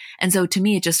judged. And so to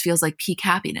me, it just feels like peak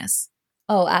happiness.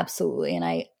 Oh, absolutely. And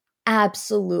I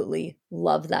absolutely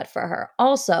love that for her.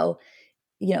 Also,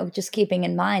 just keeping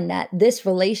in mind that this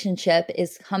relationship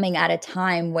is coming at a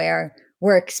time where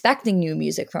we're expecting new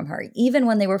music from her. Even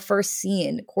when they were first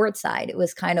seen courtside, it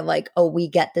was kind of like, oh, we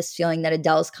get this feeling that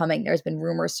Adele's coming. There's been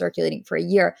rumors circulating for a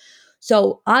year.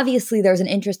 So obviously there's an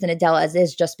interest in Adele as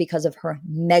is just because of her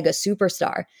mega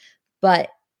superstar. But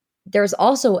there's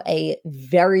also a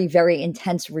very, very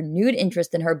intense renewed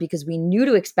interest in her because we knew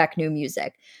to expect new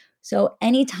music. So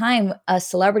anytime a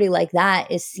celebrity like that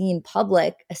is seen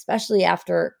public, especially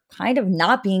after kind of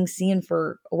not being seen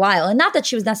for a while, and not that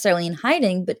she was necessarily in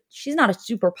hiding, but she's not a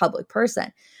super public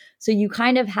person. So you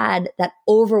kind of had that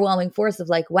overwhelming force of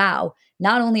like, wow,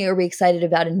 not only are we excited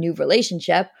about a new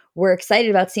relationship, we're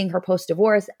excited about seeing her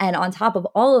post-divorce. And on top of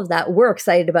all of that, we're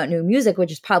excited about new music,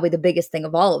 which is probably the biggest thing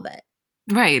of all of it.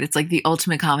 Right. It's like the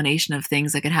ultimate combination of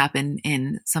things that could happen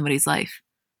in somebody's life.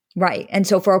 Right. And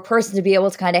so for a person to be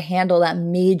able to kind of handle that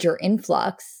major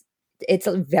influx, it's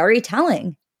very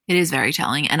telling. It is very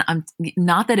telling. And I'm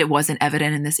not that it wasn't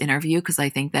evident in this interview, because I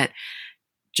think that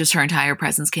just her entire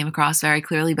presence came across very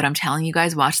clearly. But I'm telling you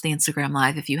guys, watch the Instagram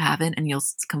Live if you haven't, and you'll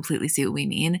completely see what we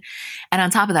mean. And on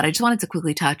top of that, I just wanted to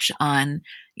quickly touch on,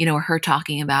 her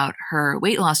talking about her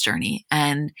weight loss journey.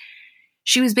 And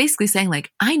she was basically saying,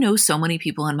 like, I know so many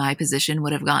people in my position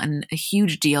would have gotten a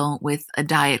huge deal with a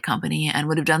diet company and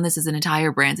would have done this as an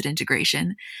entire branded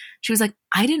integration. She was like,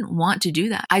 I didn't want to do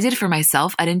that. I did it for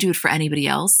myself. I didn't do it for anybody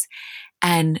else.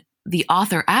 And the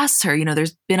author asks her,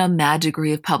 there's been a mad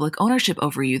degree of public ownership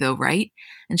over you though, right?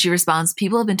 And she responds,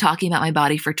 people have been talking about my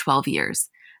body for 12 years.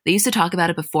 They used to talk about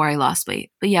it before I lost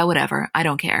weight, but yeah, whatever. I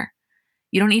don't care.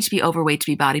 You don't need to be overweight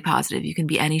to be body positive. You can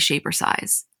be any shape or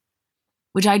size,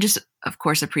 which I just, of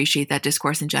course, appreciate that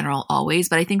discourse in general always.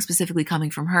 But I think specifically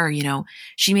coming from her,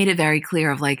 she made it very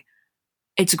clear of like,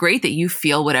 it's great that you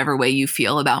feel whatever way you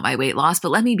feel about my weight loss,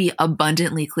 but let me be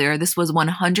abundantly clear. This was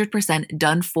 100%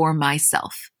 done for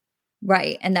myself.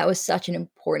 Right. And that was such an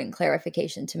important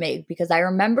clarification to make, because I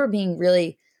remember being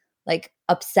really like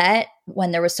upset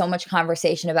when there was so much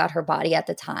conversation about her body at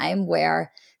the time,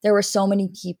 where there were so many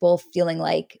people feeling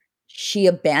like she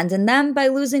abandoned them by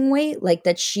losing weight, like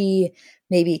that she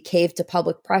maybe caved to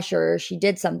public pressure or she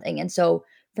did something. And so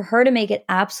for her to make it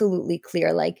absolutely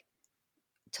clear, like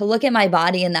to look at my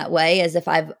body in that way as if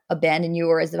I've abandoned you,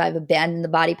 or as if I've abandoned the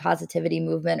body positivity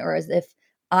movement, or as if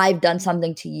I've done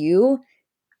something to you,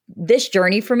 this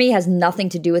journey for me has nothing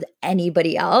to do with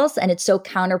anybody else. And it's so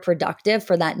counterproductive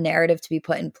for that narrative to be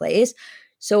put in place.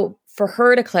 So for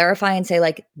her to clarify and say,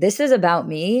 like, this is about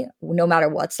me, no matter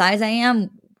what size I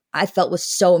am, I felt was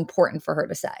so important for her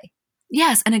to say.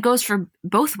 Yes. And it goes for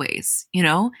both ways,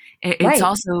 It's Right.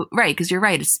 also, right, because you're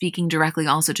right. It's speaking directly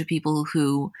also to people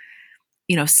who,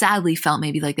 sadly felt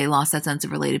maybe like they lost that sense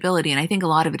of relatability. And I think a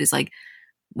lot of it is like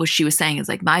what she was saying is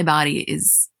like, my body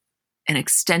is an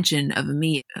extension of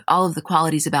me. All of the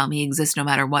qualities about me exist no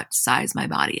matter what size my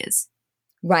body is.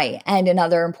 Right. And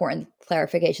another important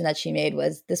clarification that she made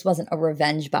was this wasn't a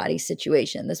revenge body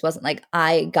situation. This wasn't like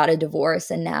I got a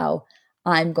divorce and now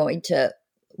I'm going to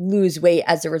lose weight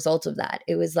as a result of that.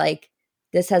 It was like,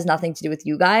 this has nothing to do with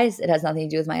you guys. It has nothing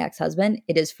to do with my ex-husband.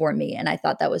 It is for me. And I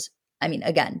thought that was,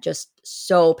 again, just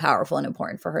so powerful and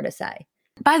important for her to say.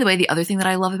 By the way, the other thing that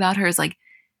I love about her is like,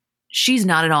 she's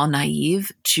not at all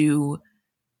naive to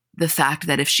the fact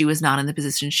that if she was not in the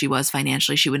position she was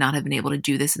financially, she would not have been able to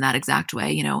do this in that exact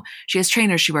way. She has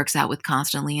trainers she works out with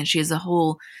constantly, and she has a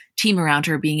whole team around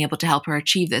her being able to help her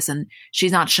achieve this. And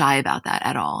she's not shy about that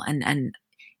at all. And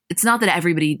it's not that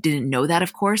everybody didn't know that,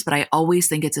 of course, but I always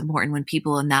think it's important when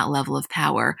people in that level of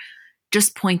power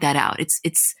just point that out.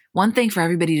 It's one thing for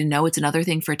everybody to know. It's another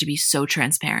thing for it to be so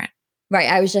transparent. Right.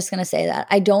 I was just going to say that.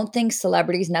 I don't think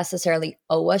celebrities necessarily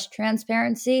owe us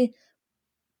transparency.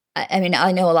 I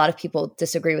know a lot of people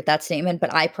disagree with that statement,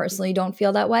 but I personally don't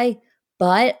feel that way.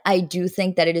 But I do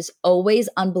think that it is always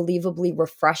unbelievably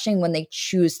refreshing when they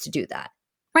choose to do that.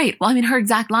 Right. Well, her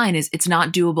exact line is, it's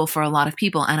not doable for a lot of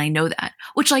people. And I know that,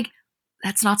 which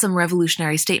that's not some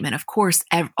revolutionary statement. Of course,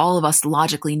 all of us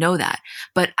logically know that.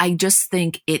 But I just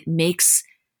think it makes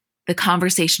the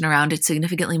conversation around it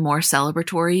significantly more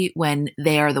celebratory when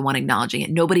they are the one acknowledging it.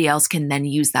 Nobody else can then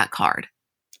use that card.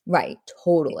 Right.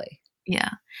 Totally. Yeah.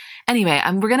 Anyway,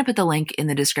 we're going to put the link in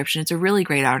the description. It's a really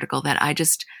great article that I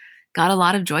just got a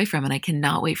lot of joy from, and I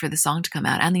cannot wait for the song to come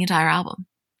out and the entire album.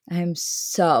 I'm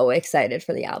so excited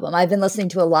for the album. I've been listening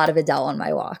to a lot of Adele on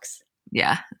my walks.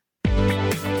 Yeah.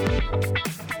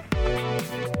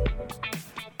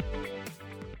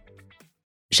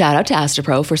 Shout out to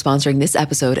Astepro for sponsoring this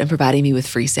episode and providing me with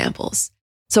free samples.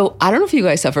 So I don't know if you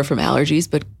guys suffer from allergies,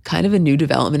 but kind of a new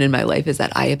development in my life is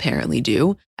that I apparently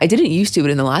do. I didn't used to, but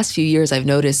in the last few years, I've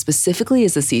noticed specifically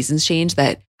as the seasons change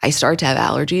that I start to have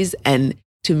allergies. And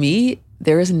to me,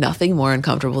 there is nothing more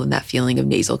uncomfortable than that feeling of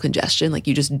nasal congestion. Like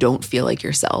you just don't feel like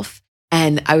yourself.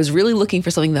 And I was really looking for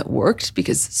something that worked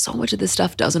because so much of this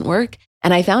stuff doesn't work.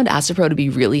 And I found Astepro to be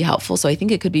really helpful. So I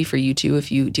think it could be for you too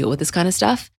if you deal with this kind of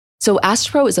stuff. So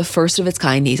Astepro is a first of its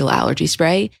kind nasal allergy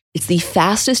spray. It's the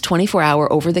fastest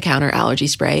 24-hour over-the-counter allergy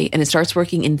spray, and it starts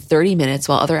working in 30 minutes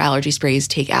while other allergy sprays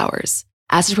take hours.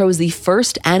 Astepro is the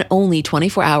first and only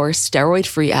 24-hour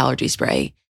steroid-free allergy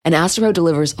spray, and Astepro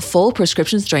delivers full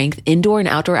prescription strength indoor and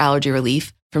outdoor allergy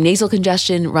relief from nasal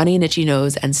congestion, runny and itchy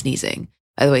nose, and sneezing.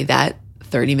 By the way, that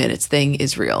 30 minutes thing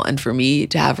is real, and for me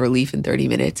to have relief in 30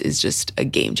 minutes is just a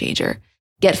game changer.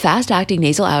 Get fast-acting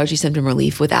nasal allergy symptom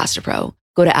relief with Astepro.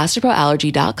 Go to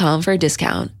asteproallergy.com for a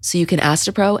discount so you can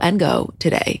Astepro and go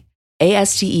today.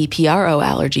 ASTEPRO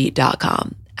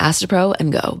allergy.com. Astepro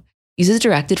and go. Use as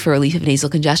directed for relief of nasal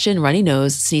congestion, runny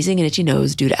nose, sneezing, and itchy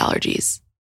nose due to allergies.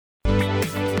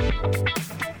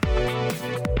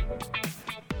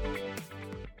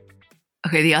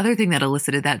 Okay, the other thing that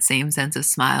elicited that same sense of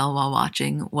smile while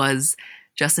watching was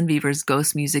Justin Bieber's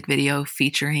Ghost music video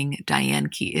featuring Diane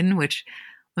Keaton, which,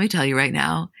 let me tell you right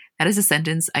now, that is a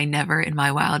sentence I never in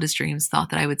my wildest dreams thought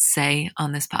that I would say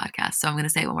on this podcast. So I'm going to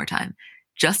say it one more time.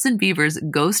 Justin Bieber's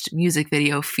Ghost music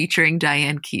video featuring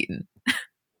Diane Keaton.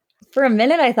 For a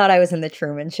minute, I thought I was in the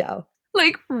Truman Show.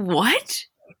 Like, what?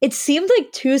 it seemed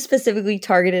like too specifically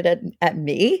targeted at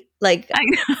me. Like, I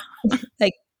know.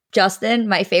 like Justin,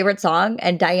 my favorite song,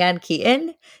 and Diane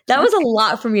Keaton. That was a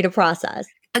lot for me to process.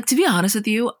 To be honest with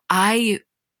you,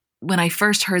 when I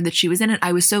first heard that she was in it,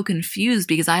 I was so confused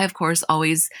because I, of course,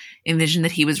 always envisioned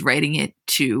that he was writing it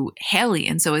to Haley.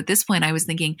 And so at this point, I was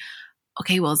thinking,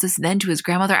 okay, well, is this then to his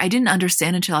grandmother? I didn't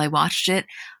understand until I watched it,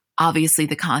 obviously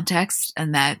the context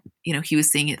and that, he was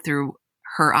seeing it through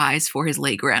her eyes for his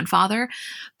late grandfather.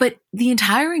 But the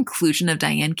entire inclusion of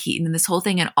Diane Keaton in this whole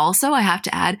thing, and also I have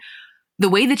to add, the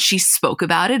way that she spoke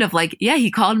about it of like, yeah, he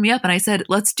called me up and I said,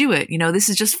 let's do it. This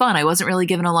is just fun. I wasn't really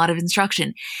given a lot of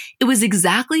instruction. It was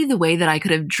exactly the way that I could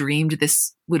have dreamed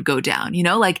this would go down,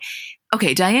 like,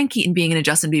 okay, Diane Keaton being in a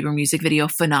Justin Bieber music video,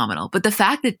 phenomenal. But the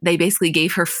fact that they basically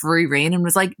gave her free reign and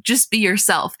was like, just be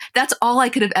yourself. That's all I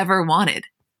could have ever wanted.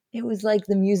 It was like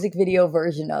the music video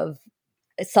version of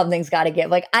Something's Gotta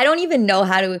Give. Like, I don't even know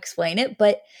how to explain it,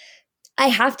 but I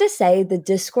have to say the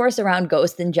discourse around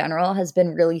Ghost in general has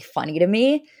been really funny to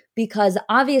me because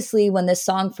obviously when this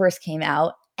song first came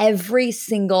out, every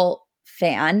single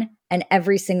fan and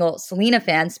every single Selena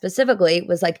fan specifically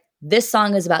was like, this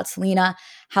song is about Selena.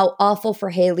 How awful for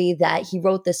Haley that he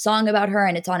wrote this song about her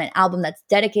and it's on an album that's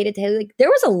dedicated to Haley. Like, there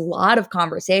was a lot of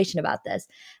conversation about this.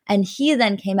 And he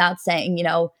then came out saying,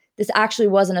 this actually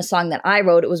wasn't a song that I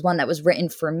wrote. It was one that was written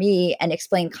for me and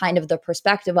explained kind of the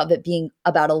perspective of it being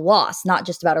about a loss, not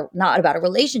about a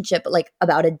relationship, but like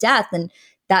about a death, and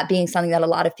that being something that a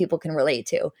lot of people can relate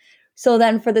to. So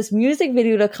then for this music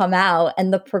video to come out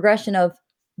and the progression of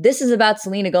this is about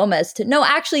Selena Gomez to no,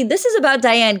 actually, this is about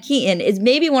Diane Keaton is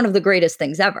maybe one of the greatest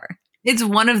things ever. It's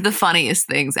one of the funniest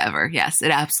things ever. Yes,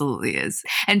 it absolutely is.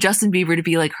 And Justin Bieber to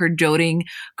be like her doting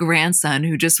grandson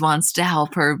who just wants to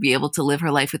help her be able to live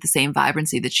her life with the same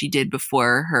vibrancy that she did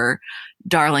before her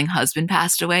darling husband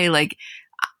passed away. Like,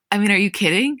 I mean, are you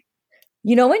kidding?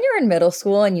 When you're in middle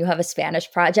school and you have a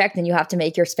Spanish project and you have to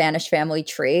make your Spanish family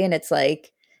tree and it's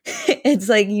like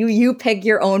you pick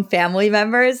your own family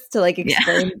members to like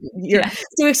explain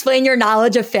to explain your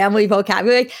knowledge of family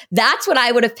vocabulary. Like, that's what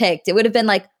I would have picked. It would have been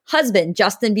like husband,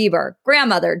 Justin Bieber,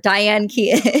 grandmother, Diane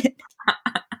Keaton.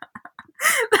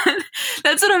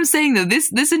 That's what I'm saying though.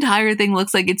 This entire thing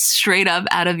looks like it's straight up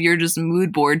out of your just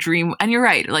mood board dream. And you're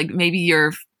right. Like maybe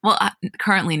you're,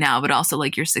 currently now, but also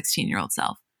like your 16-year-old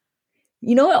self.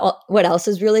 You know what else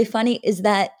is really funny is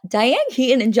that Diane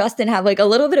Keaton and Justin have like a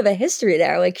little bit of a history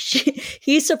there. Like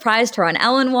he surprised her on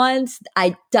Ellen once.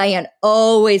 Diane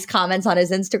always comments on his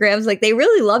Instagrams. Like they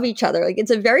really love each other. Like it's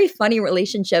a very funny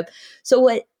relationship. So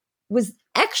what was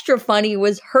extra funny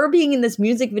was her being in this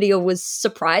music video was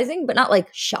surprising, but not like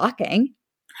shocking.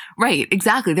 Right,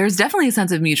 exactly. There's definitely a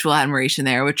sense of mutual admiration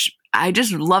there, which I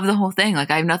just love the whole thing.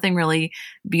 Like I have nothing really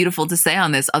beautiful to say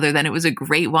on this other than it was a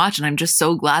great watch. And I'm just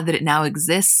so glad that it now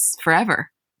exists forever.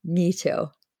 Me too.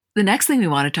 The next thing we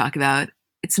want to talk about,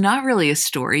 it's not really a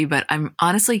story, but I'm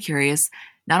honestly curious,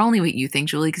 not only what you think,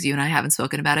 Julie, because you and I haven't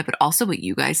spoken about it, but also what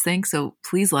you guys think. So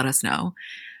please let us know.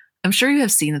 I'm sure you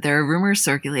have seen that there are rumors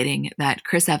circulating that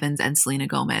Chris Evans and Selena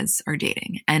Gomez are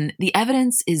dating. And the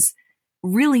evidence is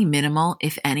really minimal,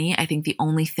 if any. I think the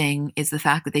only thing is the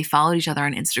fact that they followed each other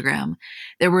on Instagram.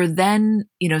 There were then,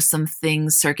 some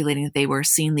things circulating that they were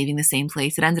seen leaving the same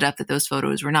place. It ended up that those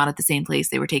photos were not at the same place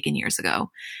they were taken years ago.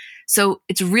 So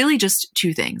it's really just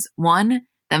two things. One,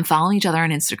 them following each other on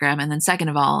Instagram. And then second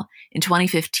of all, in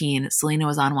 2015, Selena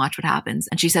was on Watch What Happens,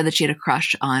 and she said that she had a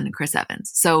crush on Chris Evans.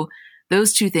 So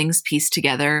those two things pieced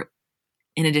together,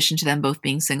 in addition to them both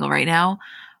being single right now,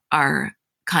 are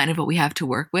kind of what we have to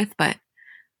work with. But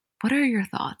what are your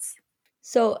thoughts?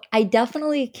 So I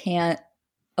definitely can't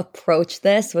approach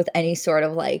this with any sort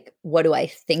of like, what do I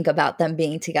think about them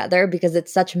being together? Because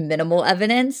it's such minimal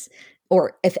evidence,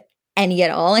 or if any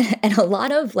at all, and a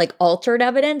lot of like altered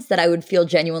evidence that I would feel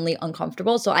genuinely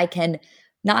uncomfortable. So I can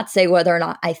not say whether or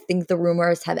not I think the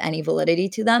rumors have any validity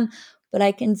to them, but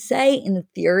I can say in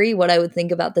theory what I would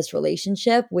think about this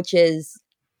relationship, which is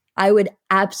I would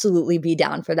absolutely be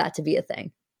down for that to be a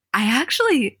thing. I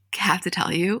actually have to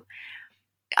tell you,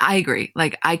 I agree.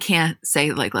 Like, I can't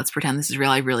say, like, let's pretend this is real.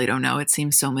 I really don't know. It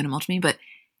seems so minimal to me, but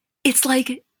it's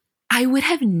like, I would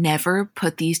have never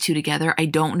put these two together. I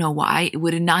don't know why. It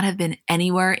would not have been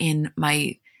anywhere on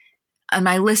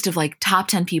my list of like top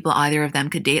 10 people either of them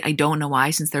could date. I don't know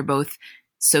why, since they're both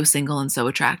so single and so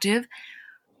attractive.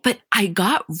 But I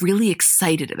got really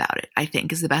excited about it, I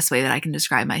think, is the best way that I can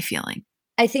describe my feeling.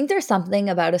 I think there's something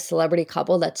about a celebrity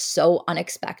couple that's so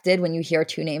unexpected when you hear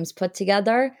two names put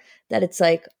together that it's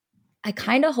like, I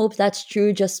kind of hope that's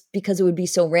true just because it would be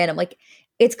so random. Like,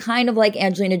 it's kind of like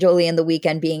Angelina Jolie and The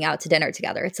Weeknd being out to dinner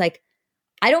together. It's like,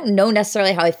 I don't know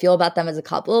necessarily how I feel about them as a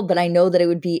couple, but I know that it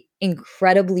would be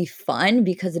incredibly fun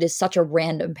because it is such a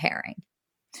random pairing.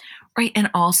 Right. And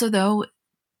also, though,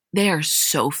 they are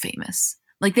so famous.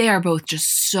 Like, they are both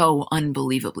just so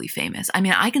unbelievably famous. I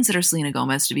mean, I consider Selena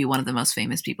Gomez to be one of the most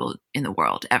famous people in the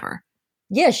world ever.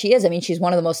 Yeah, she is. I mean, she's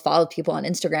one of the most followed people on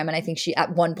Instagram. And I think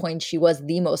at one point, she was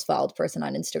the most followed person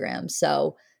on Instagram.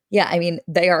 So yeah, I mean,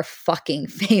 they are fucking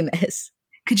famous.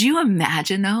 Could you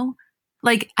imagine, though?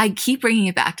 Like, I keep bringing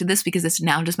it back to this because it's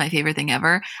now just my favorite thing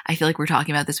ever. I feel like we're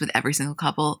talking about this with every single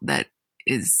couple that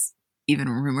is even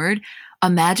rumored.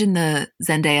 Imagine the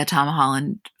Zendaya Tom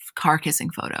Holland car kissing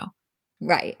photo.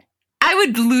 Right. I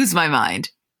would lose my mind.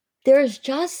 There's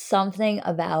just something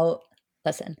about,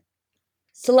 listen,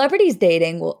 celebrities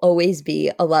dating will always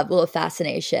be a level of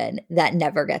fascination that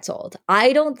never gets old.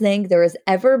 I don't think there has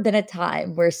ever been a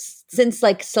time where, since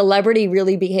like celebrity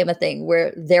really became a thing,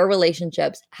 where their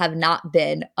relationships have not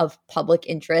been of public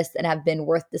interest and have been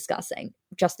worth discussing,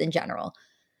 just in general.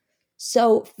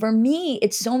 So for me,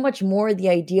 it's so much more the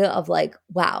idea of like,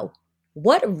 wow,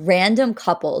 what random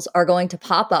couples are going to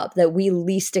pop up that we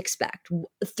least expect?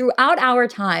 Throughout our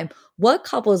time, what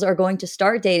couples are going to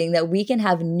start dating that we can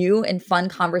have new and fun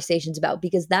conversations about?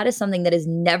 Because that is something that is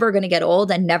never going to get old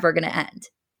and never going to end.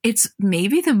 It's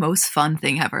maybe the most fun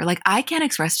thing ever. Like, I can't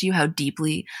express to you how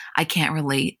deeply I can't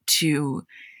relate to,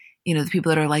 you know, the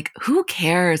people that are like, who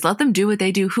cares? Let them do what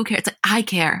they do. Who cares? It's like, I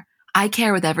care. I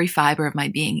care with every fiber of my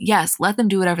being. Yes, let them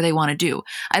do whatever they want to do.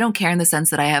 I don't care in the sense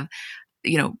that I have,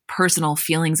 you know, personal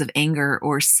feelings of anger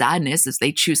or sadness if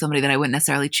they choose somebody that I wouldn't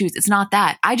necessarily choose. It's not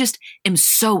that. I just am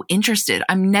so interested.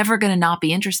 I'm never going to not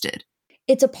be interested.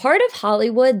 It's a part of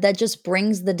Hollywood that just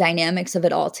brings the dynamics of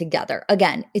it all together.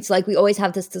 Again, it's like we always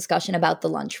have this discussion about the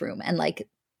lunchroom and like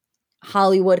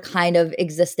Hollywood kind of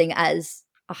existing as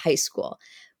a high school,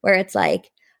 where it's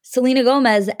like Selena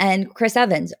Gomez and Chris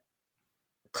Evans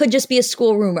could just be a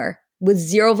school rumor with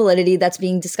zero validity that's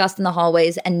being discussed in the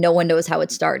hallways and no one knows how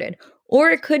it started. Or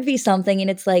it could be something and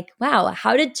it's like, wow,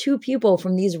 how did two people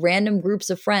from these random groups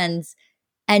of friends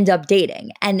end up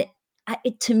dating? And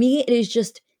to me, it is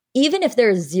just, even if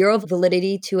there's zero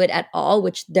validity to it at all,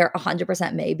 which there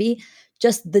 100% may be,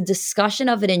 just the discussion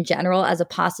of it in general as a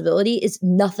possibility is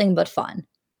nothing but fun.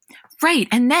 Right.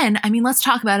 And then, I mean, let's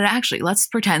talk about it actually. Let's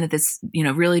pretend that this, you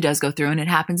know, really does go through and it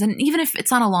happens. And even if it's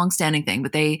not a long-standing thing,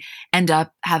 but they end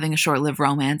up having a short-lived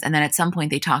romance and then at some point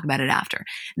they talk about it after.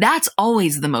 That's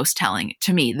always the most telling,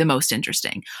 to me, the most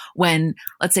interesting. When,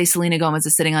 let's say, Selena Gomez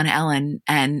is sitting on Ellen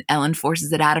and Ellen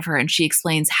forces it out of her and she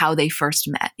explains how they first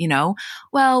met, you know?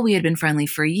 Well, we had been friendly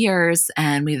for years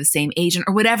and we have the same agent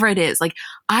or whatever it is. Like,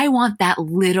 I want that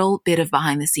little bit of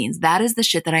behind the scenes. That is the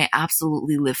shit that I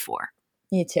absolutely live for.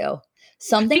 Me too.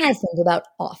 Something I think about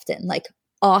often, like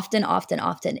often,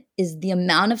 is the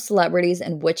amount of celebrities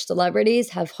and which celebrities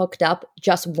have hooked up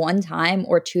just one time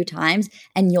or two times,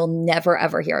 and you'll never,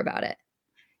 ever hear about it.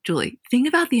 Julie, think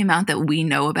about the amount that we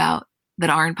know about that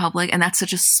aren't public, and that's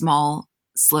such a small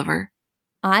sliver.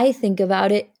 I think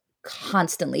about it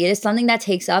constantly. It is something that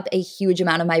takes up a huge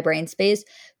amount of my brain space,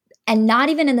 and not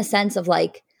even in the sense of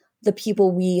like the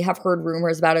people we have heard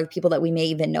rumors about or the people that we may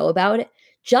even know about it.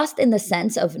 Just in the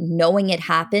sense of knowing it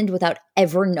happened without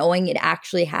ever knowing it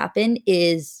actually happened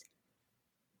is,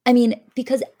 I mean,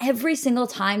 because every single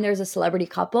time there's a celebrity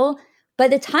couple, by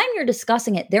the time you're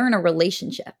discussing it, they're in a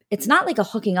relationship. It's not like a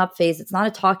hooking up phase. It's not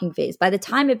a talking phase. By the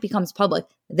time it becomes public,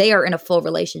 they are in a full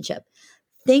relationship.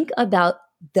 Think about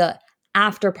the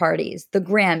after parties, the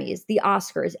Grammys, the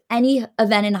Oscars, any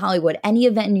event in Hollywood, any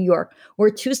event in New York, where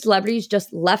two celebrities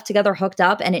just left together, hooked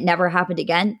up, and it never happened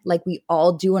again, like we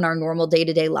all do in our normal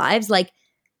day-to-day lives. Like,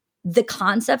 the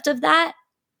concept of that,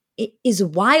 it is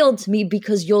wild to me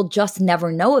because you'll just never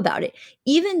know about it.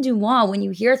 Even DeuxMoi, when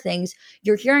you hear things,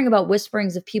 you're hearing about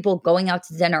whisperings of people going out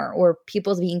to dinner or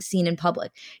people being seen in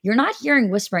public. You're not hearing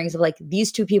whisperings of like,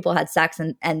 these two people had sex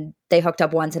and they hooked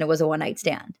up once and it was a one-night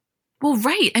stand. Well,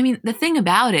 right. I mean, the thing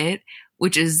about it,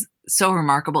 which is so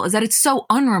remarkable, is that it's so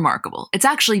unremarkable. It's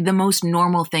actually the most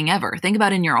normal thing ever. Think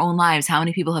about in your own lives how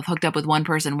many people have hooked up with one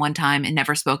person one time and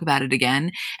never spoke about it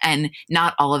again. And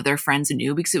not all of their friends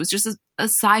knew because it was just a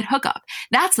side hookup.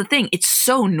 That's the thing. It's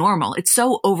so normal. It's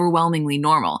so overwhelmingly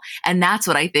normal. And that's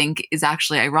what I think is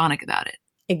actually ironic about it.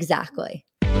 Exactly.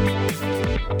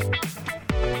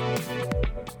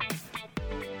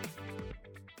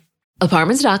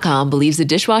 Apartments.com believes a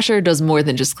dishwasher does more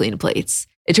than just clean plates.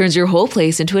 It turns your whole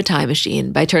place into a time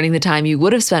machine by turning the time you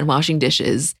would have spent washing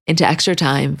dishes into extra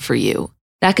time for you.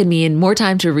 That could mean more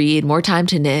time to read, more time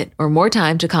to knit, or more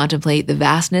time to contemplate the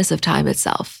vastness of time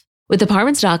itself. With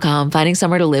Apartments.com, finding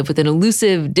somewhere to live with an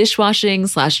elusive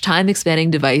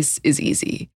dishwashing/time-expanding device is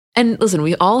easy. And listen,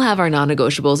 we all have our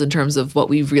non-negotiables in terms of what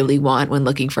we really want when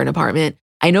looking for an apartment.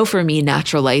 I know for me,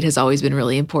 natural light has always been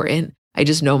really important. I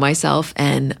just know myself,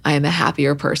 and I am a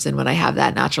happier person when I have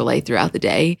that natural light throughout the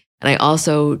day. And I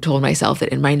also told myself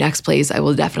that in my next place, I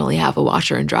will definitely have a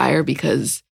washer and dryer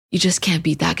because you just can't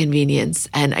beat that convenience.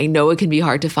 And I know it can be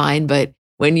hard to find, but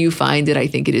when you find it, I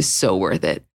think it is so worth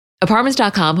it.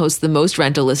 Apartments.com hosts the most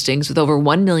rental listings with over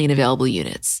 1 million available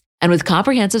units. And with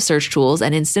comprehensive search tools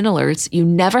and instant alerts, you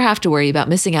never have to worry about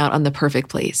missing out on the perfect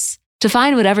place. To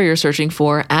find whatever you're searching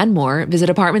for and more,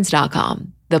 visit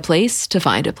Apartments.com, the place to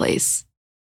find a place.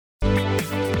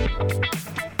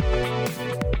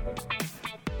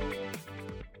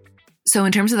 So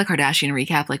in terms of the Kardashian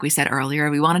recap, like we said earlier,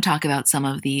 we want to talk about some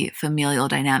of the familial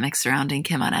dynamics surrounding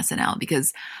Kim on SNL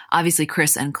because obviously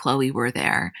Kris and Khloé were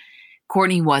there.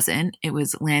 Kourtney wasn't. It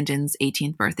was Landon's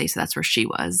 18th birthday, so that's where she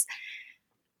was.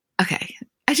 Okay,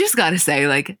 I just got to say,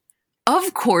 like,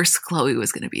 of course Khloé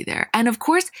was going to be there. And of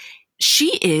course,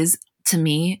 she is, to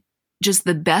me, just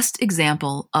the best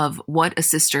example of what a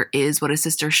sister is, what a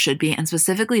sister should be. And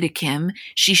specifically to Kim,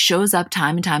 she shows up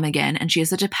time and time again, and she has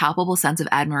such a palpable sense of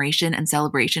admiration and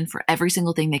celebration for every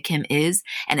single thing that Kim is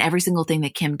and every single thing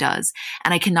that Kim does.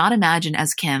 And I cannot imagine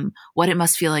as Kim what it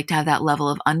must feel like to have that level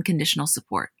of unconditional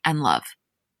support and love.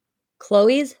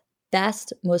 Khloé's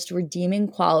best, most redeeming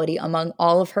quality among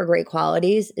all of her great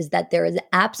qualities is that there is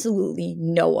absolutely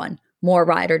no one more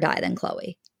ride or die than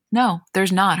Khloé. No,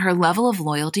 there's not. Her level of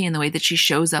loyalty and the way that she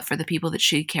shows up for the people that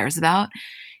she cares about,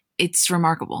 it's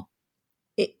remarkable.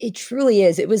 It truly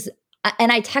is. It was,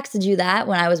 and I texted you that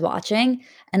when I was watching.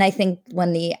 And I think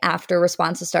when the after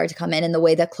responses started to come in and the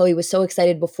way that Khloé was so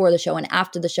excited before the show and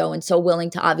after the show and so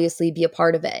willing to obviously be a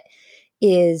part of it,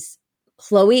 is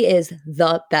Khloé is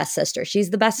the best sister. She's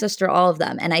the best sister, all of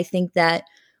them. And I think that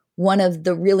one of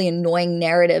the really annoying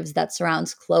narratives that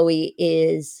surrounds Khloé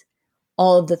is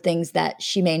all of the things that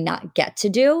she may not get to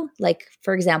do. Like,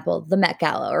 for example, the Met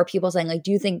Gala, or people saying, like,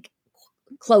 do you think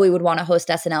Khloé would want to host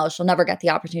SNL? She'll never get the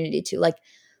opportunity to. Like,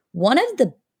 one of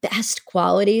the best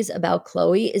qualities about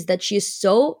Khloé is that she is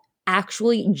so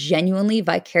actually genuinely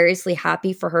vicariously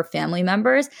happy for her family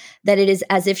members that it is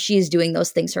as if she is doing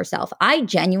those things herself. I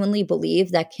genuinely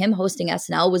believe that Kim hosting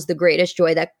SNL was the greatest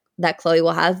joy that Khloé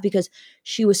will have because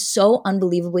she was so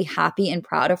unbelievably happy and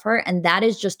proud of her. And that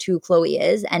is just who Khloé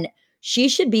is. And she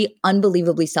should be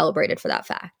unbelievably celebrated for that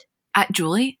fact.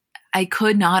 Julie, I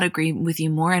could not agree with you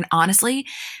more. And honestly,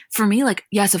 for me, like,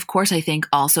 yes, of course, I think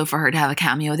also for her to have a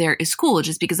cameo there is cool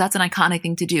just because that's an iconic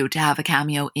thing to do, to have a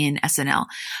cameo in SNL.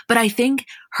 But I think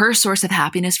her source of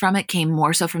happiness from it came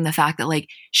more so from the fact that, like,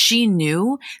 she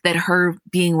knew that her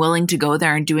being willing to go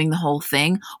there and doing the whole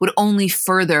thing would only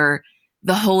further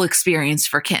the whole experience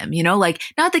for Kim, you know, like,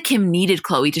 not that Kim needed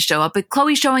Khloé to show up, but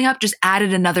Khloé showing up just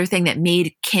added another thing that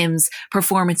made Kim's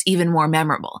performance even more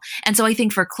memorable. And so I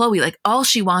think for Khloé, like, all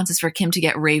she wants is for Kim to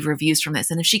get rave reviews from this.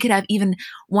 And if she could have even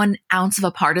 1 ounce of a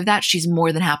part of that, she's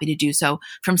more than happy to do so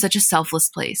from such a selfless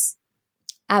place.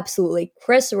 Absolutely.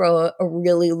 Kris wrote a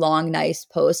really long, nice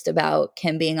post about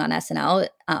Kim being on SNL.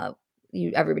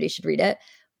 Everybody should read it.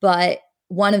 But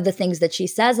one of the things that she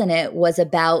says in it was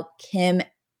about Kim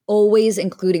always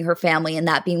including her family and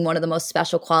that being one of the most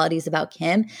special qualities about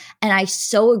Kim. And I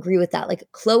so agree with that. Like,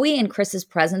 Khloé and Kris's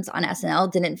presence on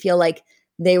SNL didn't feel like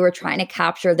they were trying to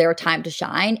capture their time to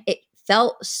shine. It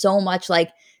felt so much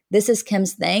like this is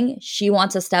Kim's thing. She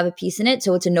wants us to have a piece in it.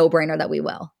 So it's a no-brainer that we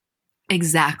will.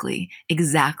 Exactly.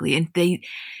 And they,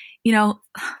 you know,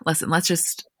 listen, let's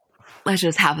just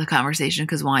have the conversation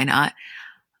because why not?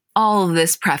 All of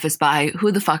this prefaced by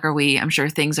who the fuck are we? I'm sure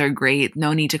things are great.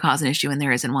 No need to cause an issue when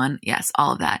there isn't one. Yes,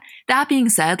 all of that. That being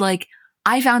said, like,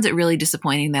 I found it really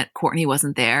disappointing that Kourtney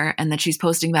wasn't there and that she's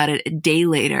posting about it a day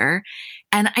later.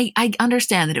 And I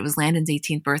understand that it was Landon's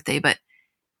 18th birthday, but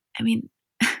I mean,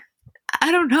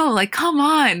 I don't know. Like, come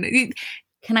on.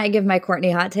 Can I give my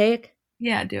Kourtney hot take?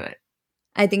 Yeah, do it.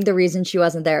 I think the reason she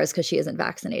wasn't there is because she isn't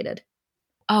vaccinated.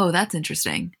 Oh, that's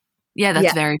interesting. Yeah,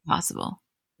 that's very possible.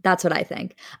 That's what I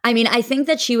think. I mean, I think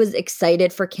that she was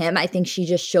excited for Kim. I think she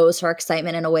just shows her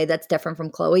excitement in a way that's different from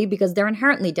Khloé because they're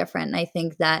inherently different. And I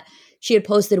think that she had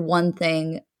posted one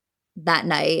thing that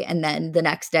night and then the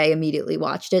next day immediately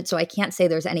watched it. So I can't say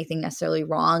there's anything necessarily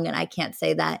wrong. And I can't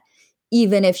say that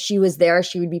even if she was there,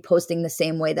 she would be posting the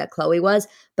same way that Khloé was.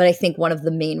 But I think one of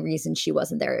the main reasons she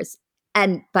wasn't there is,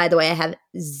 and by the way, I have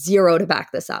zero to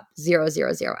back this up. 0,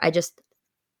 0, 0. I just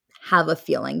have a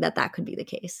feeling that that could be the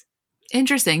case.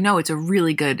 Interesting. No, it's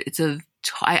a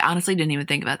I honestly didn't even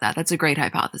think about that. That's a great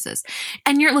hypothesis.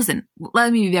 And listen,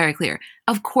 let me be very clear.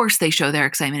 Of course they show their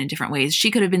excitement in different ways.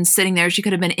 She could have been sitting there. She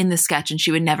could have been in the sketch and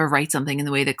she would never write something in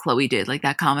the way that Chloe did, like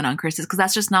that comment on Chris's, because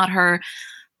that's just not her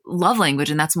love language.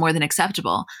 And that's more than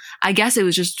acceptable. I guess it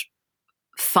was just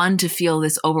fun to feel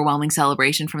this overwhelming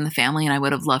celebration from the family. And I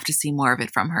would have loved to see more of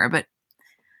it from her. But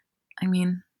I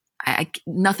mean,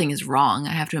 nothing is wrong.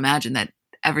 I have to imagine that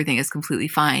everything is completely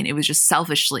fine. It was just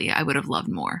selfishly, I would have loved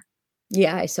more.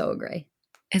 Yeah, I so agree.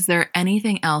 Is there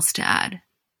anything else to add?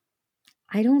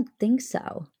 I don't think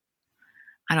so.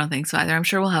 I don't think so either. I'm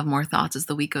sure we'll have more thoughts as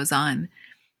the week goes on.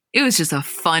 It was just a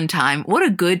fun time. What a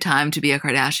good time to be a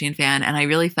Kardashian fan. And I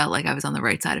really felt like I was on the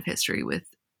right side of history with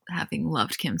having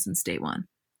loved Kim since day one.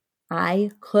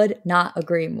 I could not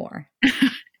agree more.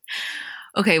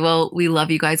 Okay, well, we love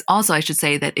you guys. Also, I should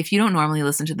say that if you don't normally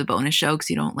listen to the bonus show because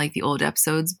you don't like the old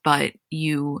episodes, but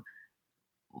you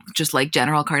just like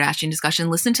general Kardashian discussion,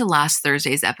 listen to last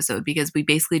Thursday's episode because we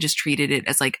basically just treated it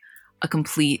as like a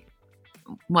complete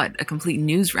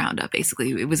news roundup,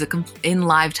 basically. It was in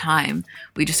live time.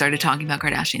 We just started talking about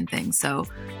Kardashian things. So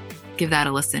give that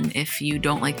a listen if you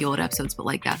don't like the old episodes but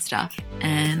like that stuff.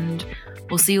 And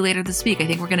we'll see you later this week. I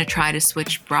think we're going to try to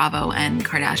switch Bravo and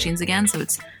Kardashians again. So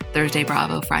it's Thursday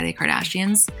Bravo, Friday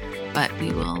Kardashians. But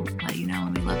we will let you know,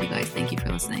 and we love you guys. Thank you for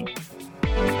listening.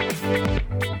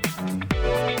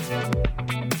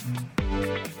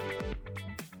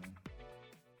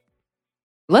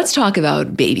 Let's talk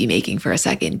about baby making for a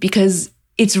second, because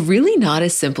it's really not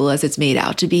as simple as it's made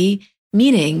out to be,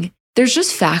 meaning there's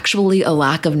just factually a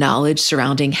lack of knowledge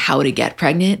surrounding how to get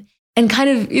pregnant. And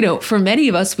kind of, for many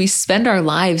of us, we spend our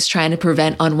lives trying to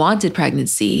prevent unwanted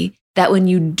pregnancy, that when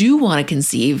you do want to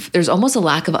conceive, there's almost a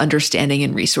lack of understanding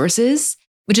and resources,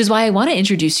 which is why I want to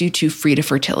introduce you to Frida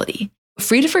Fertility.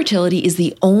 Frida Fertility is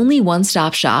the only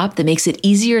one-stop shop that makes it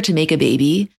easier to make a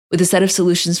baby, with a set of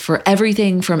solutions for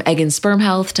everything from egg and sperm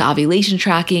health to ovulation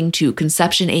tracking to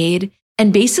conception aid.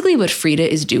 And basically what Frida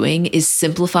is doing is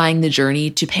simplifying the journey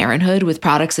to parenthood with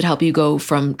products that help you go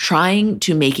from trying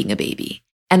to making a baby.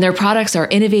 And their products are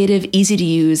innovative, easy to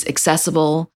use,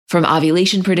 accessible, from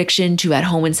ovulation prediction to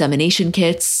at-home insemination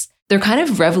kits. They're kind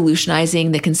of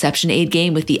revolutionizing the conception aid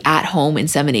game with the at-home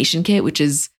insemination kit, which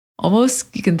is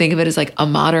almost, you can think of it as like a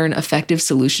modern, effective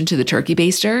solution to the turkey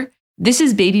baster. This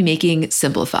is baby making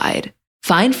simplified.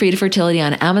 Find Frida Fertility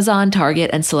on Amazon,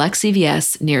 Target, and select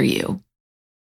CVS near you.